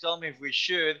 Could you tell me if we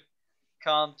should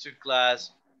come to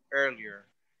class earlier?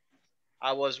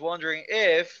 I was wondering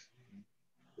if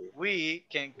we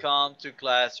can come to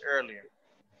class earlier.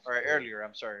 All right, earlier,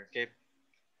 I'm sorry, okay?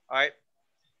 All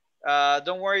right.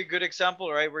 Don't worry, good example,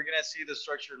 all right? We're gonna see the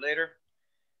structure later.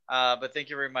 But thank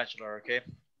you very much, Laura, okay?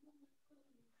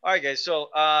 All right, guys, so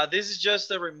this is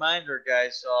just a reminder,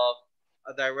 guys, of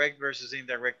a direct versus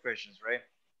indirect questions, right?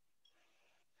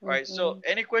 All right, so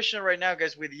any question right now,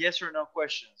 guys, with yes or no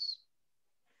questions?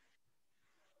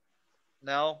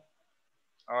 No?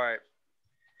 All right.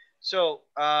 So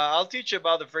I'll teach you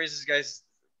about the phrases, guys,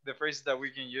 the phrases that we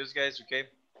can use, guys, okay?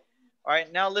 All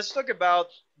right, now let's talk about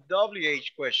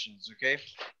WH questions, okay?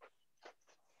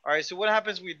 All right, so what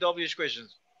happens with WH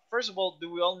questions? First of all,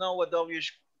 do we all know what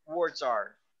WH words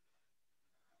are?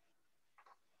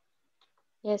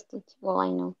 Yes, teacher. Well, I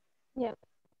know. Yep.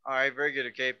 All right, very good,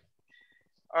 okay?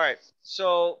 All right,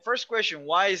 so first question,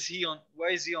 why is he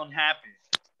unhappy?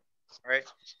 All right,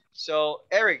 so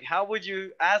Eric, how would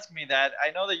you ask me that?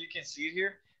 I know that you can see it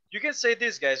here. You can say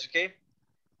this, guys, okay?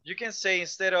 You can say,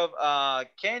 instead of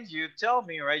can you tell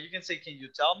me, right? You can say, can you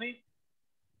tell me?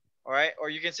 All right, or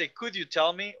you can say, could you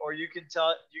tell me? Or you can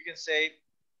say,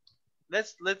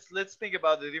 let's think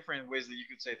about the different ways that you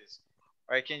could say this.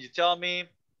 All right, can you tell me?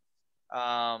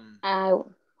 I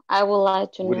would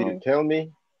like to Would know. you tell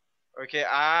me? Okay,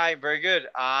 very good.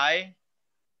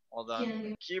 Hold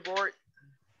on, keyboard.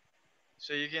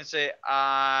 So you can say,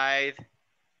 I'd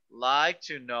like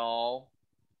to know.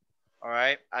 All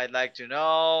right, I'd like to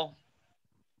know.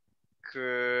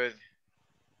 Could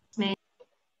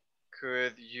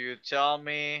you tell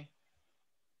me?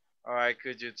 All right,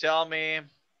 could you tell me?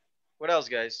 What else,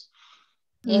 guys?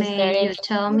 May you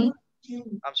tell me?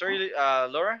 I'm sorry,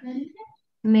 Laura?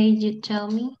 May you tell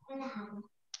me?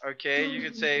 Okay, you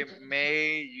could say,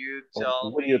 may you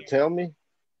tell Would me? you tell me?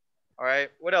 All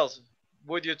right, what else?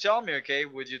 Would you tell me? Okay,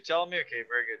 would you tell me? Okay,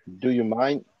 very good. Do you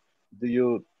mind? Would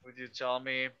you tell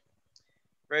me?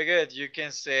 Very good. You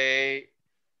can say,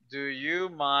 do you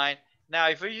mind? Now,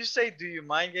 if you say, do you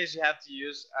mind, guys, you have to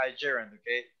use a gerund,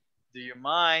 okay? Do you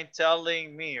mind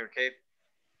telling me, okay?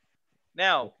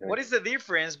 Now, Okay. what is the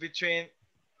difference between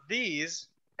these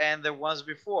and the ones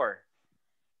before?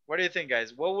 What do you think,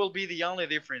 guys? What will be the only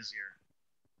difference here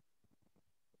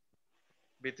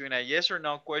between a yes or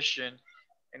no question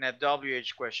and a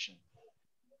WH question?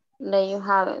 That you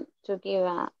have to give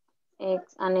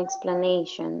an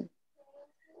explanation.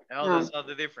 No, that's not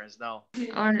the difference, no.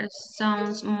 Or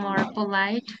sounds more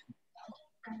polite.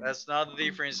 That's not the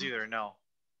difference either, no.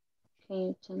 Can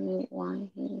you tell me why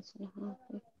he isn't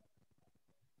happy?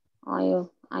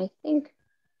 I think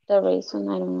the reason,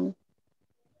 I don't know.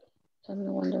 Tell me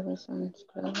when the reason is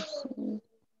closing.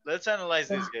 Let's analyze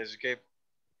this, guys, okay?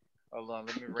 Hold on,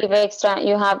 let me write Give it. extra,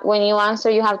 you have, when you answer,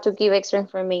 you have to give extra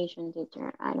information,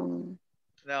 teacher. I don't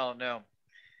know. No.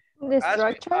 The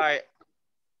structure? All right.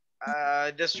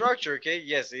 The structure, okay?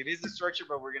 Yes, it is the structure,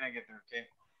 but we're gonna get there, okay?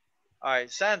 All right,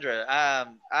 Sandra,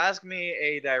 ask me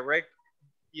a direct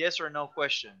yes or no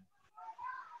question.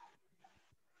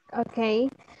 Okay.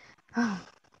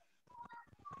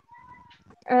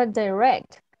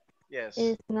 Direct. Yes.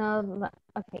 It's not,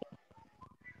 okay.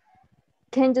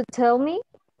 Can you tell me?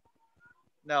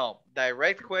 No,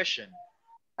 direct question.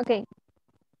 Okay.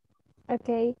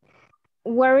 Okay.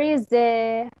 Where is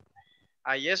the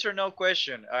A yes or no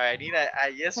question. All right, I need a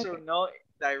yes or no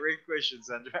direct question,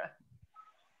 Sandra.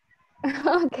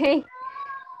 Okay.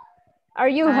 Are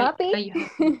you happy? Are you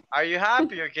happy? Are you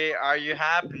happy? Okay. Are you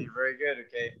happy? Very good.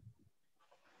 Okay.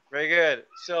 Very good.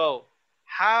 So,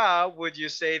 how would you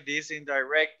say this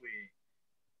indirectly?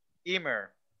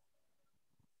 Emer.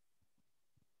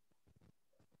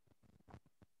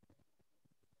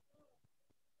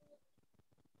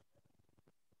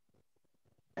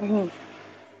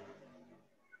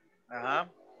 Uh-huh.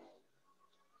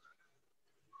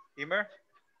 Emer?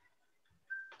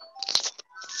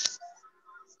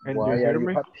 Can you Why hear are you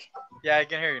me? happy? Yeah, I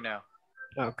can hear you now.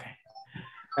 Okay.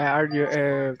 Are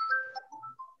you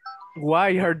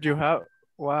why are you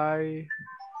why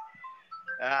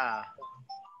Ah.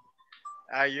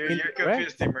 You're indirect?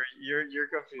 confused, Emer. You're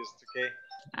confused, okay?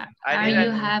 I Are need you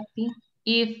a happy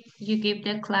if you give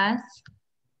the class?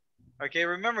 okay,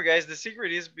 remember guys, the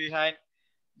secret is behind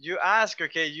you ask,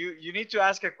 okay? You need to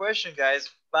ask a question, guys,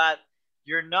 but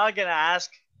you're not gonna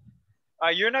ask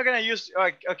you're not gonna use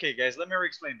okay guys, let me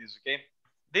explain this, okay?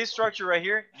 This structure right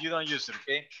here, you don't use it,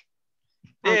 okay?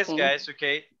 This Okay. guys,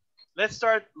 okay? Let's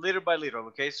start little by little,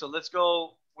 okay? So let's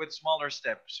go with smaller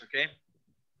steps, okay?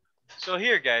 So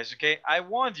here guys, okay, I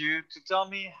want you to tell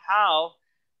me how,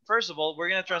 first of all, we're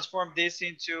gonna transform this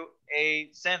into a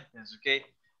sentence, okay?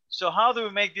 So how do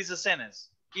we make this a sentence?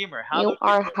 Emer, how do You we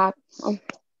are happy. Oh,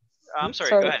 I'm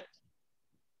sorry, go sorry. ahead.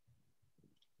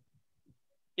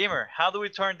 Emer, how do we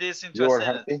turn this into a You are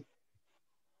sentence? happy?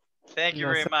 Thank you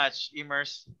No, very much,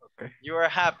 Emers. okay. You are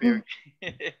happy,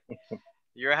 okay?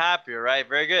 You're happy, right?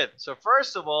 Very good. So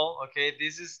first of all, okay,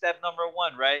 this is step number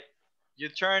 1, right? You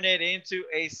turn it into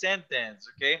a sentence,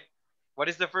 okay? What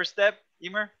is the first step,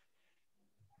 Emer?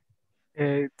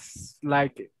 It's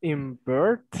like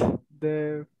invert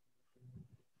the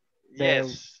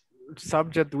Yes.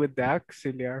 subject with the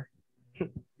auxiliary.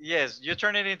 Yes, you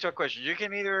turn it into a question. You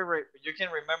can either you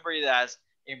can remember it as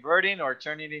inverting or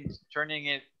turning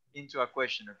it into a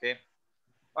question, okay?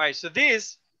 All right, so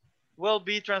this will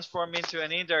be transformed into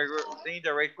an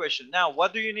indirect question. Now,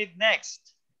 what do you need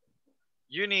next?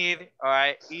 You need, all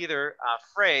right, either a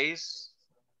phrase,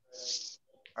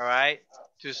 all right,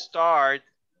 to start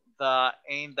the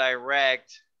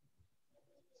indirect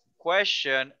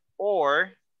question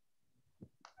or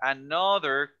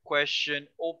another question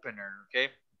opener, okay?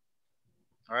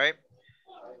 All right.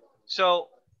 So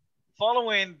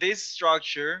following this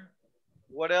structure,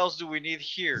 what else do we need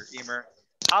here, Emer?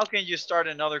 How can you start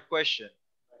another question?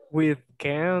 With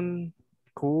can,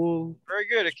 cool, Very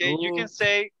good. Okay, you can should.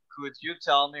 say, "Could you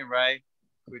tell me?" Right?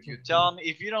 Could you tell me?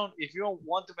 If you don't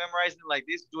want to memorize it like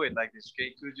this, do it like this.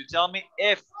 Okay. Could you tell me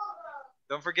if?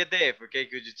 Don't forget the if. Okay.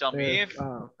 Could you tell me if?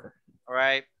 Okay. All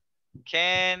right.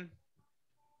 Can.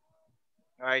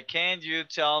 All right. Can you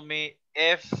tell me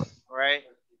if? All right.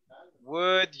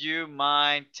 Would you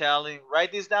mind telling?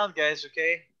 Write this down, guys.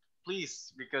 Okay.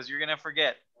 Please, because you're gonna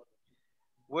forget.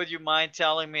 Would you mind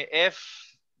telling me if?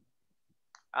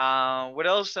 What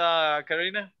else,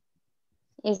 Karina?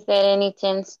 Is there any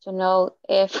chance to know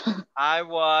if I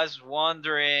was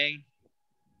wondering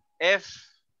if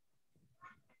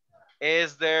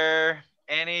is there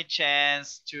any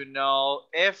chance to know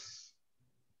if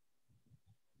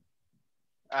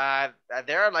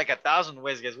there are like 1,000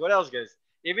 ways, guys. What else, guys?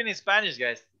 Even in Spanish,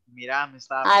 guys. Mira, me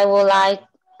estaba I would like preguntando.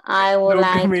 I would Look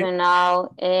at like me. to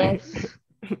know if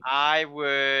I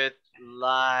would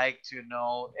like to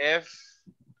know if.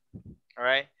 All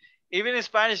right. Even in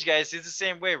Spanish, guys, it's the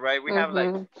same way, right? We have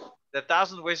like the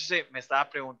 1,000 ways to say, me estaba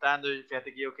preguntando,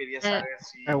 fíjate que yo quería saber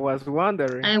si. I was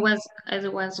wondering. I was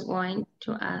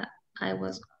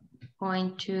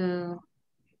going to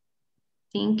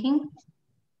thinking.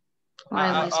 Or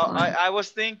I was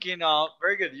thinking,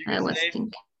 very good. You I can was say,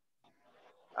 thinking.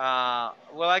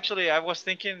 well, actually, I was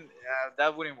thinking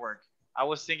that wouldn't work. I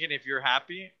was thinking if you're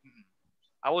happy.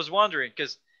 I was wondering,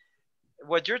 because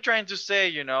what you're trying to say,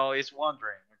 you know, is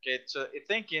wondering. Okay, so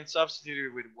thinking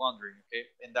substituted with wondering. Okay,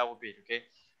 and that would be it. Okay.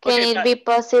 can Okay, it be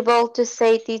possible to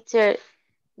say, teacher,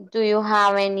 do you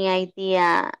have any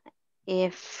idea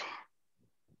if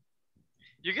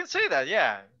you can say that.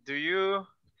 Yeah. Do you?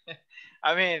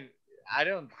 I mean, I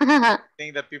don't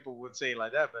think that people would say it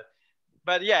like that,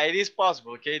 but yeah, it is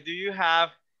possible. Okay. Do you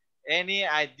have any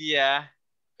idea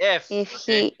if?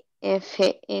 Okay. if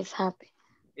he is happy?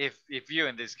 If you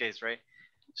in this case, right?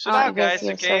 So Oh, now, yes, guys,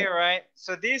 yes, okay, sorry. all right.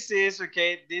 So this is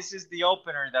okay. This is the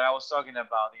opener that I was talking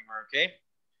about, Emer. Okay.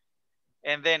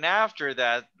 And then after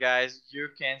that, guys, you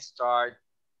can start.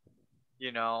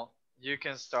 You know, you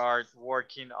can start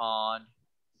working on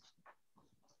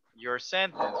your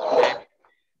sentence. Okay.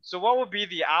 So what would be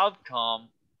the outcome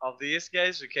of these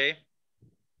guys, okay?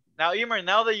 Now, Emer,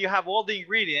 now that you have all the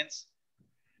ingredients,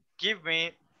 give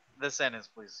me the sentence,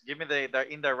 please. Give me the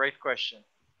indirect question.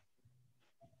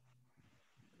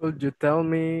 Could you tell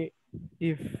me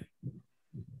if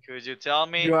Could you tell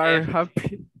me you are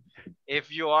happy?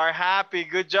 If you are happy?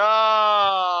 Good job.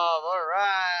 All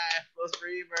right. Plus for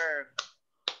Emer.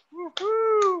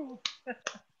 Woohoo.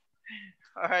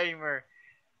 All right, Emer.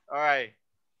 All right.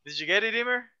 Did you get it,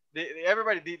 Emer?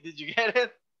 Everybody, did you get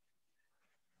it?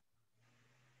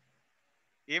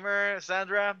 Emer,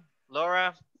 Sandra,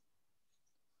 Laura?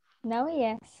 No,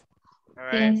 yes. All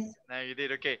right. Yes. Now you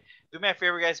did. Okay. Do me a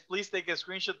favor, guys. Please take a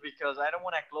screenshot because I don't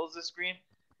want to close the screen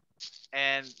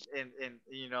and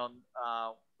you know,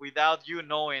 without you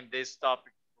knowing this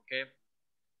topic. Okay.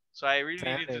 So I really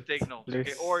need you to take notes. Please.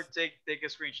 Okay. Or take a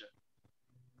screenshot.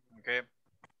 Okay.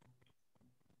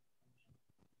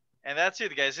 And that's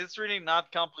it, guys. It's really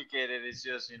not complicated. It's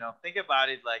just, you know, think about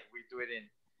it like we do it in.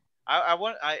 I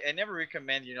never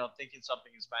recommend, you know, thinking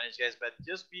something in Spanish, guys, but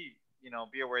just be, you know,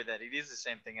 be aware that it is the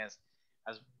same thing as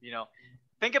you know,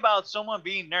 think about someone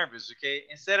being nervous, okay?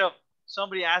 Instead of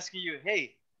somebody asking you,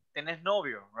 hey, ¿tenés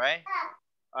novio, right?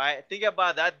 All right, think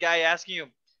about that guy asking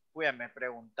you, "Oye, me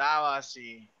preguntaba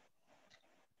si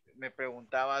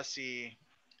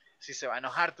se va a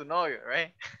enojar tu novio,"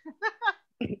 right?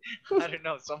 I don't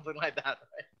know, something like that,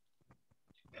 right?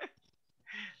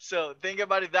 So think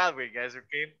about it that way, guys,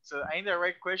 okay? So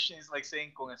indirect question is like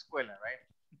saying con escuela, right?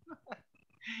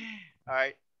 All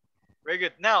right, very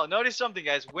good. Now, notice something,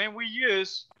 guys. When we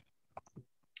use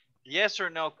yes or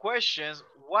no questions,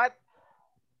 what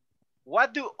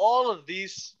do all of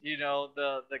these, you know,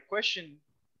 the question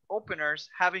openers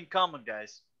have in common,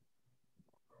 guys?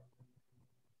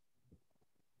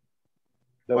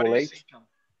 What do you see?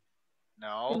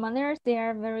 No. The manners, they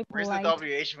are very Where's polite. the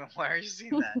WH? Why are you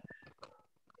seeing that?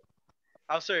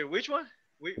 I'm sorry, which one?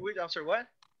 I'm sorry, what?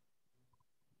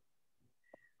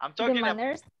 I'm talking the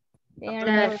manners, they are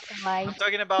very polite. I'm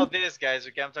talking about this, guys,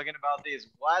 okay? I'm talking about this.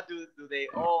 What do they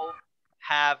all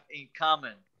have in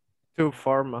common? Too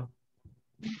formal.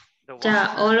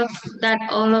 Yeah, all of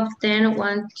them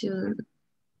want to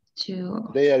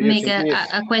make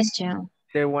a question.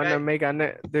 They want to make an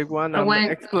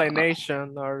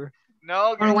explanation or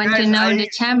no, or want to know the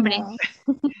chambre.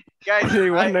 Guys, they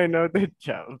want to know the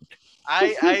chambre.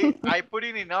 I put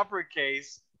it in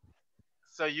uppercase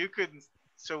so you could,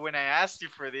 so when I asked you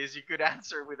for this, you could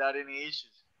answer without any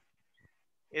issues.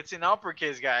 It's in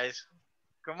uppercase, guys.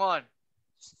 Come on.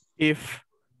 If,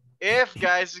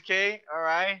 guys, okay, all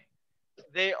right.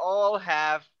 They all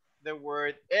have the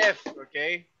word if,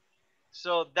 okay?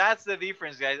 So that's the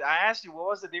difference, guys. I asked you what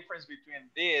was the difference between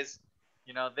this,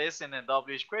 you know, this and a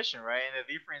WH question, right? And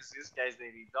the difference is, guys,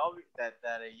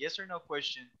 that a yes or no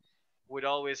question would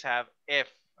always have if,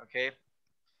 okay?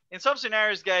 In some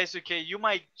scenarios, guys, okay, you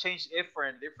might change if for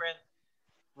a different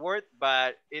word,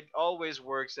 but it always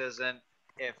works as an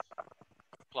if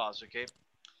clause, okay?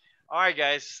 All right,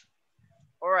 guys.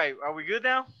 All right, are we good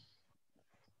now?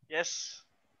 Yes?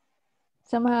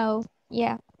 Somehow,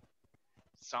 yeah.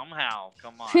 Somehow,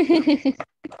 come on. All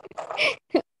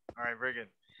right, very good.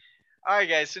 All right,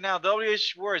 guys, so now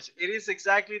WH words, it is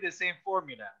exactly the same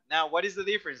formula. Now, what is the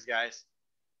difference, guys?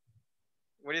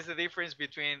 What is the difference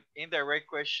between indirect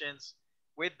questions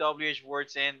with WH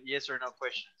words and yes or no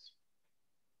questions?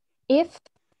 If.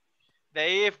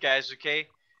 The if, guys, okay?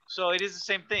 So it is the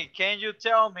same thing. Can you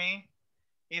tell me,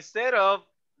 instead of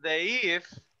the if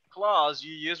clause,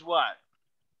 you use what?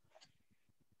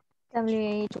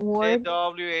 WH word. The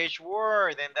WH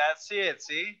word, and that's it,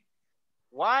 see?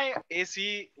 Why is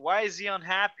he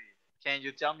unhappy? Can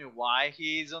you tell me why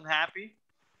he is unhappy?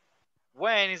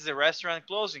 When is the restaurant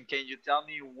closing? Can you tell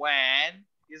me when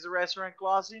is the restaurant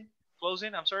closing?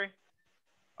 I'm sorry.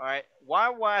 All right. Why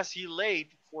was he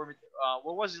late for?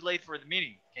 What was he late for the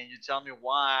meeting? Can you tell me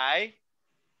why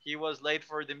he was late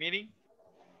for the meeting?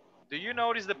 Do you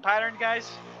notice the pattern, guys?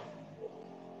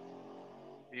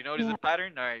 Do you notice the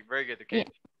pattern? All right. Very good. Okay. Yeah.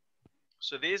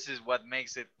 So this is what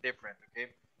makes it different.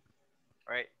 Okay.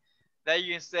 All right. That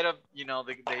you, instead of, you know,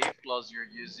 the if clause, you're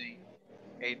using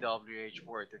a WH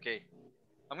word. Okay.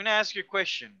 I'm going to ask you a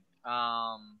question.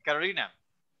 Carolina.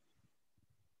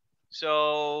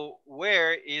 So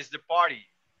where is the party?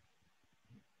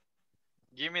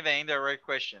 Give me the indirect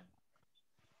question.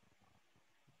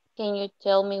 Can you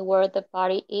tell me where the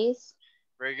party is?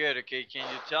 Very good. Okay. Can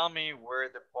you tell me where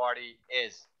the party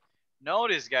is?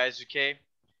 Notice, guys, okay?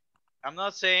 I'm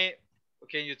not saying,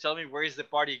 can you tell me where is the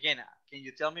party again? Can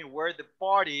you tell me where the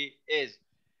party is?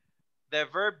 The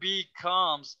verb be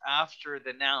comes after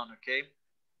the noun, okay?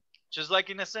 Just like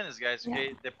in a sentence, guys, okay?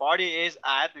 Yeah. The party is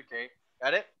at, okay?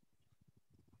 Got it?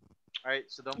 All right,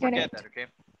 so don't forget that, okay?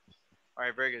 All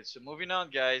right, very good. So moving on,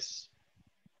 guys.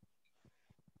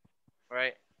 All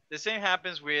right, the same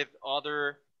happens with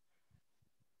other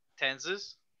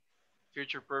tenses.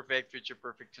 Future perfect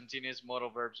continuous, modal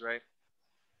verbs, right?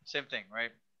 Same thing,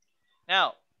 right?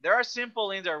 Now, there are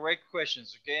simple indirect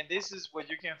questions, okay? And this is what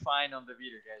you can find on the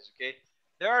video, guys, okay?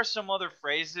 There are some other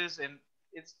phrases, and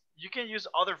you can use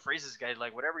other phrases, guys,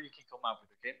 like whatever you can come up with,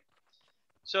 okay?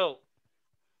 So,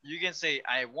 you can say,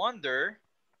 I wonder,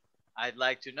 I'd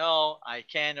like to know, I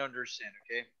can't understand,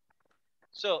 okay?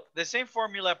 So, the same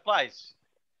formula applies.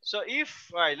 So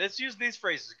if, all right, let's use these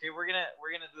phrases, okay? We're gonna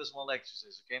do a small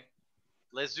exercise, okay?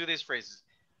 Let's do these phrases.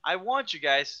 I want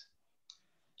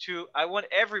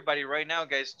everybody right now,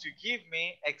 guys, to give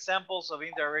me examples of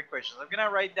indirect questions. I'm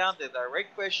gonna write down the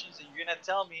direct questions, and you're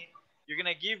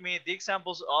gonna give me the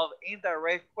examples of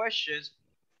indirect questions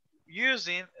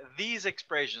using these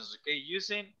expressions, okay?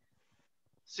 Using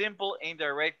simple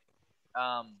indirect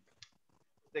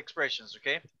expressions,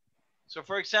 okay? So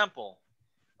for example,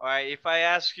 all right, if I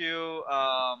ask you,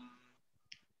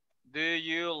 do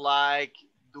you like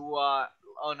Dua?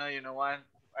 Oh no, you know what?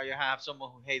 I have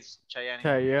someone who hates Cheyenne.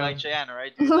 You like Cheyenne,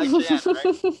 right? Do you like Cheyenne,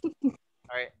 right?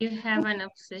 All right. You have an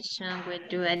obsession with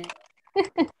Dua.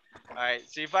 All right.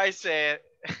 So if I say,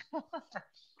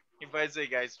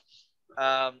 guys,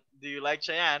 do you like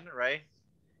Cheyenne, right?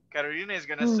 Carolina is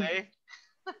gonna say.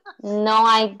 No,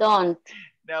 I don't.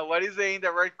 Now, what is the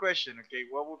indirect question? Okay,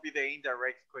 what would be the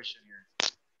indirect question here?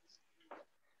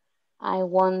 I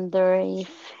wonder if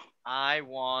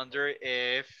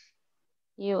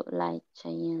you like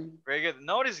Cheyenne. Very good.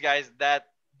 Notice, guys, that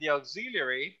the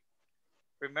auxiliary,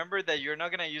 remember that you're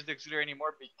not going to use the auxiliary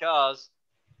anymore, because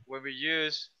when we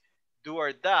use do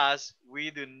or does, we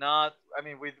do not,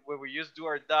 when we use do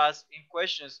or does in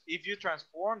questions, if you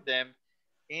transform them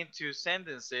into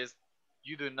sentences,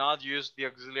 you do not use the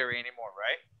auxiliary anymore,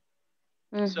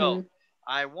 right? So,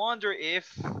 I wonder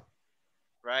if,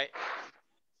 right,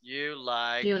 you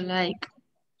like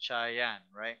Cheyenne,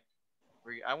 right?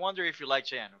 I wonder if you like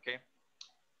Cheyenne, okay?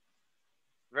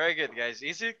 Very good, guys.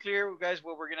 Is it clear, guys,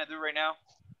 what we're gonna do right now?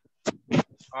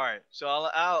 All right. So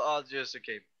I'll just,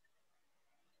 okay.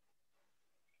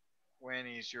 When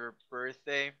is your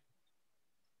birthday?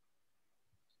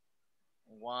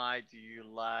 Why do you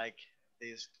like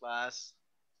this class?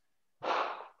 All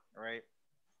right.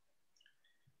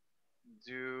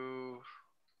 Do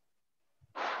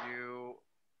you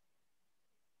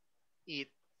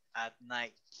eat at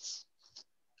night?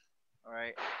 All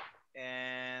right.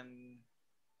 And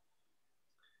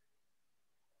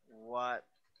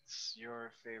what's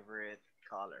your favorite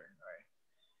color? All right.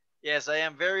 Yes, I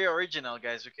am very original,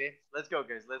 guys, okay? Let's go,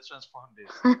 guys. Let's transform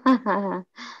this. All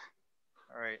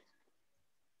right.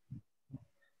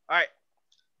 All right.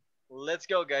 Let's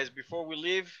go, guys. Before we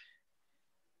leave,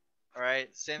 all right,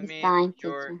 send me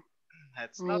your...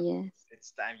 That's not... Yes.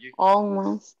 It's time.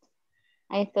 Almost.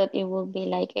 I thought it would be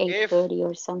like 8:30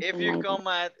 or something if you come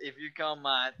at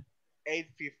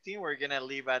 8:15, we're going to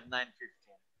leave at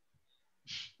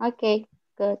 9:15. Okay,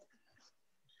 good.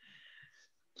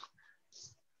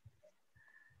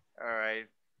 All right.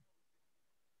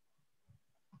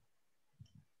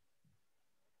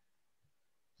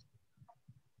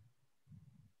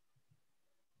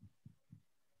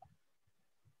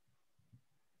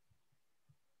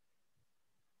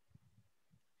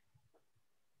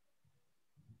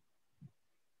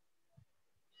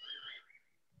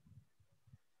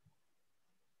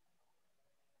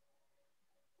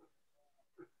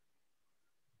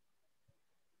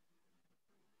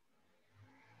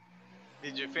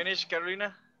 Did you finish,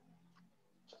 Carolina?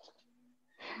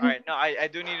 All right. No, I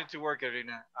do need it to work,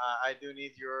 Carolina. I do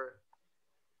need your...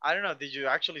 I don't know. Did you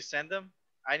actually send them?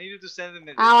 I needed to send them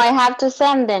in the chat. I have to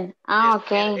send them. Yes,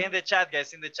 Okay. In the chat,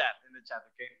 guys. In the chat,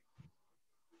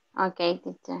 okay? Okay,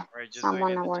 teacher. All right, just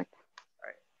someone at work. All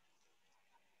right.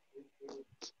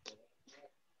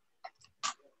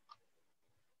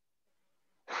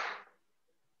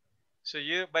 So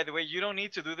you, by the way, you don't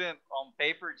need to do them on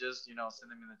paper. Just, send them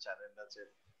in the chat, and that's it.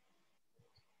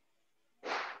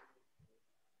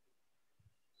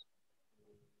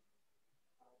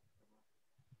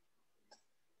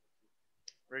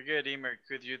 Very good, Emer.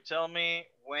 Could you tell me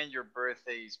when your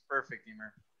birthday is? Perfect,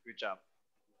 Emer. Good job.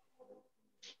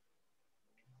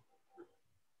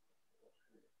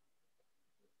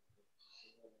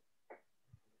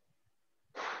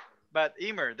 But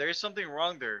Emer, there is something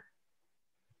wrong there.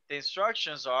 The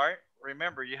instructions are,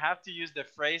 remember, you have to use the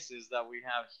phrases that we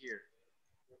have here.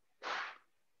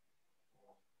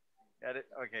 Got it?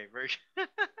 Okay, very good.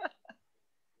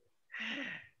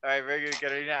 All right, very good,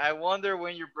 Carolina. I wonder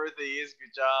when your birthday is.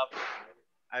 Good job.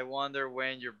 I wonder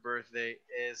when your birthday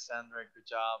is, Sandra. Good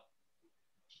job.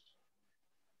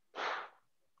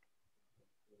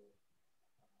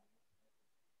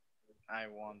 I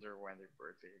wonder when your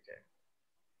birthday. Okay.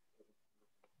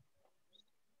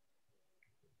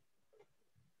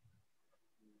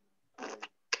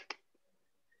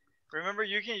 Remember,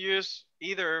 you can use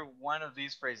either one of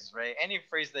these phrases, right? Any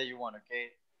phrase that you want,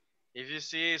 okay? If you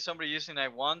see somebody using I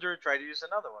wonder, try to use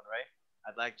another one, right?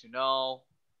 I'd like to know.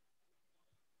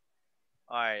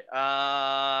 All right.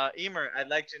 Emer, I'd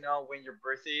like to know when your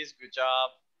birthday is. Good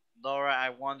job. Laura,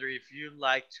 I wonder if you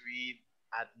like to eat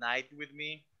at night with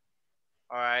me.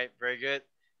 All right, very good.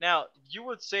 Now, you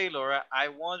would say, Laura, I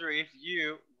wonder if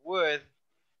you would,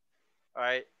 all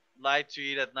right, like to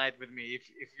eat at night with me.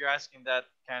 If you're asking that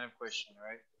kind of question,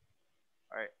 right?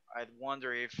 All right, I'd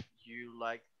wonder if you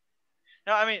like.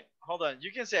 No, I mean, hold on.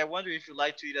 You can say, I wonder if you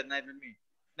like to eat at night with me.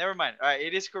 Never mind. All right,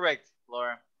 it is correct,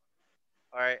 Laura.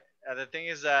 All right. The thing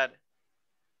is that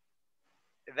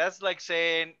that's like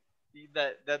saying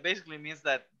that basically means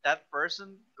that that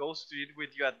person goes to eat with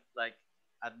you at like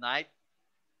at night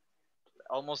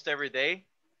almost every day,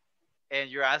 and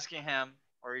you're asking him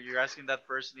or you're asking that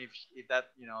person if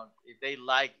that if they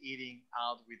like eating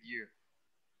out with you,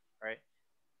 right?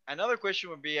 Another question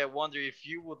would be, I wonder if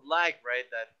you would like, right,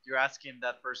 that you're asking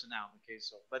that person out. Okay,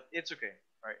 so but it's okay,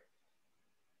 right?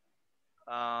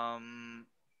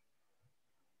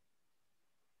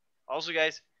 Also,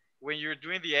 guys, when you're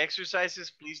doing the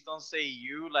exercises, please don't say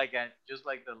you like just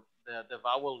like the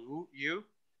vowel you.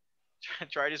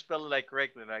 Try to spell it like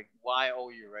correctly, like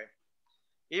Y-O-U, right?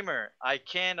 Emer, I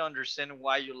can't understand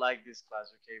why you like this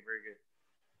class. Okay, very good.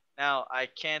 Now, I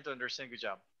can't understand. Good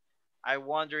job. I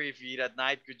wonder if you eat at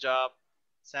night. Good job.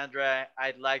 Sandra,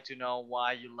 I'd like to know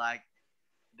why you like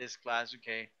this class.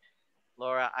 Okay.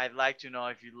 Laura, I'd like to know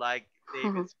if you like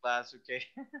David's class. Okay.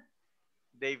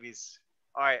 Davis.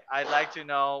 All right. I'd like to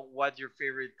know what your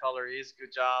favorite color is.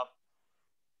 Good job.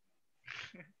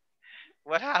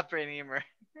 What happened, Emer,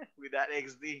 with that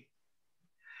XD?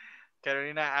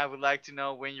 Carolina, I would like to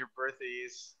know when your birthday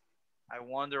is. I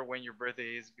wonder when your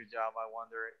birthday is. Good job. I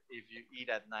wonder if you eat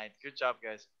at night. Good job,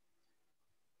 guys.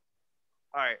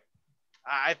 All right.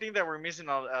 I think that we're missing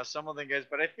some of them, guys,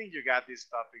 but I think you got this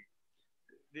topic.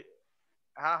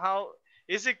 How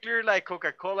is it clear like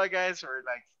Coca-Cola, guys, or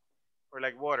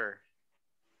like water?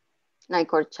 Like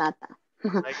horchata.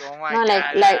 Like, oh my No,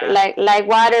 God. like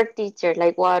water, teacher,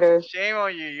 like water. Shame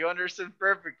on you. You understand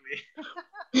perfectly.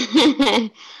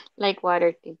 Like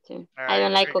water, teacher. All I right,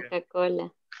 don't like very good.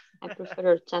 Coca-Cola. I prefer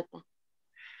horchata.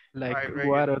 Like All right, very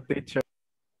water, good. teacher.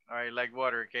 All right, like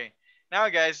water. Okay. Now,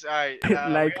 guys, all right.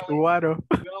 Like water.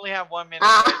 We only have 1 minute.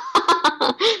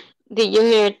 Right? Did you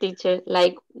hear, teacher?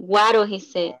 Like water, he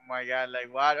said. Oh my God,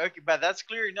 like water. Okay, but that's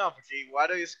clear enough. Okay,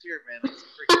 water is clear, man. That's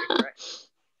super clear, right?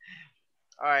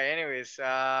 All right. Anyways,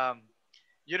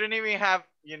 you don't even have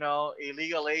a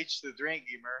legal age to drink,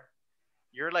 Emer.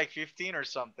 You're like 15 or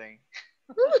something.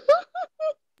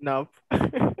 Nope.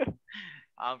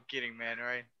 I'm kidding, man. All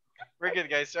right. We're good,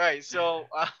 guys. All right. So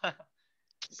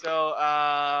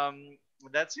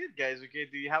that's it, guys. Okay.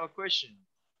 Do you have a question?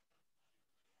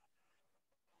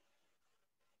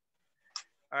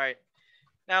 All right.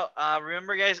 Now,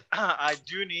 remember, guys, I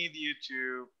do need you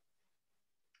to.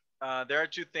 There are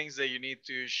two things that you need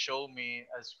to show me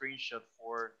a screenshot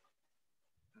for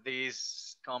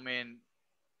this coming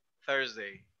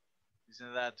Thursday.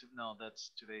 Isn't that no?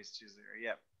 That's today's Tuesday.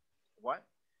 Yeah. What?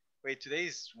 Wait,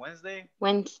 today's Wednesday?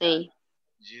 Wednesday.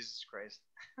 Jesus Christ.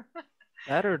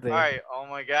 Saturday. All right. Oh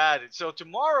my God. So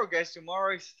tomorrow, guys.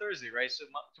 Tomorrow is Thursday, right? So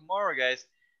tomorrow, guys,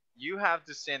 you have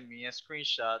to send me a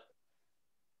screenshot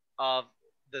of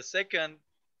the second,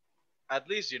 at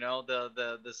least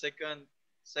the second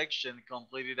section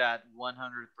completed at 100%.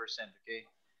 Okay,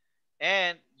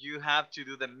 and you have to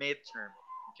do the midterm.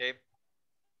 Okay.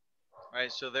 All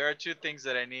right. So there are two things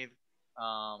that I need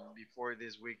before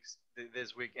this week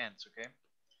ends. Okay.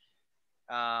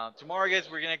 Tomorrow, guys,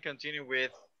 we're gonna continue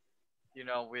with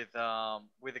with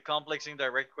the complex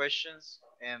indirect questions,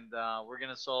 and we're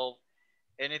gonna solve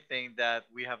anything that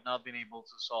we have not been able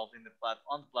to solve on the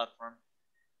platform.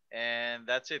 And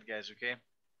that's it, guys. Okay,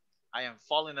 I am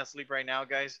falling asleep right now,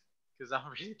 guys, because I'm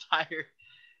really tired.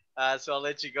 So I'll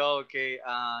let you go. Okay,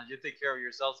 you take care of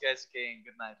yourselves, guys. Okay, and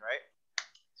good night. Right?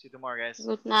 See you tomorrow, guys.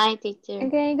 Good night, teacher.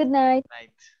 Okay, good night.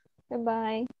 Night.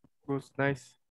 Goodbye. Was nice.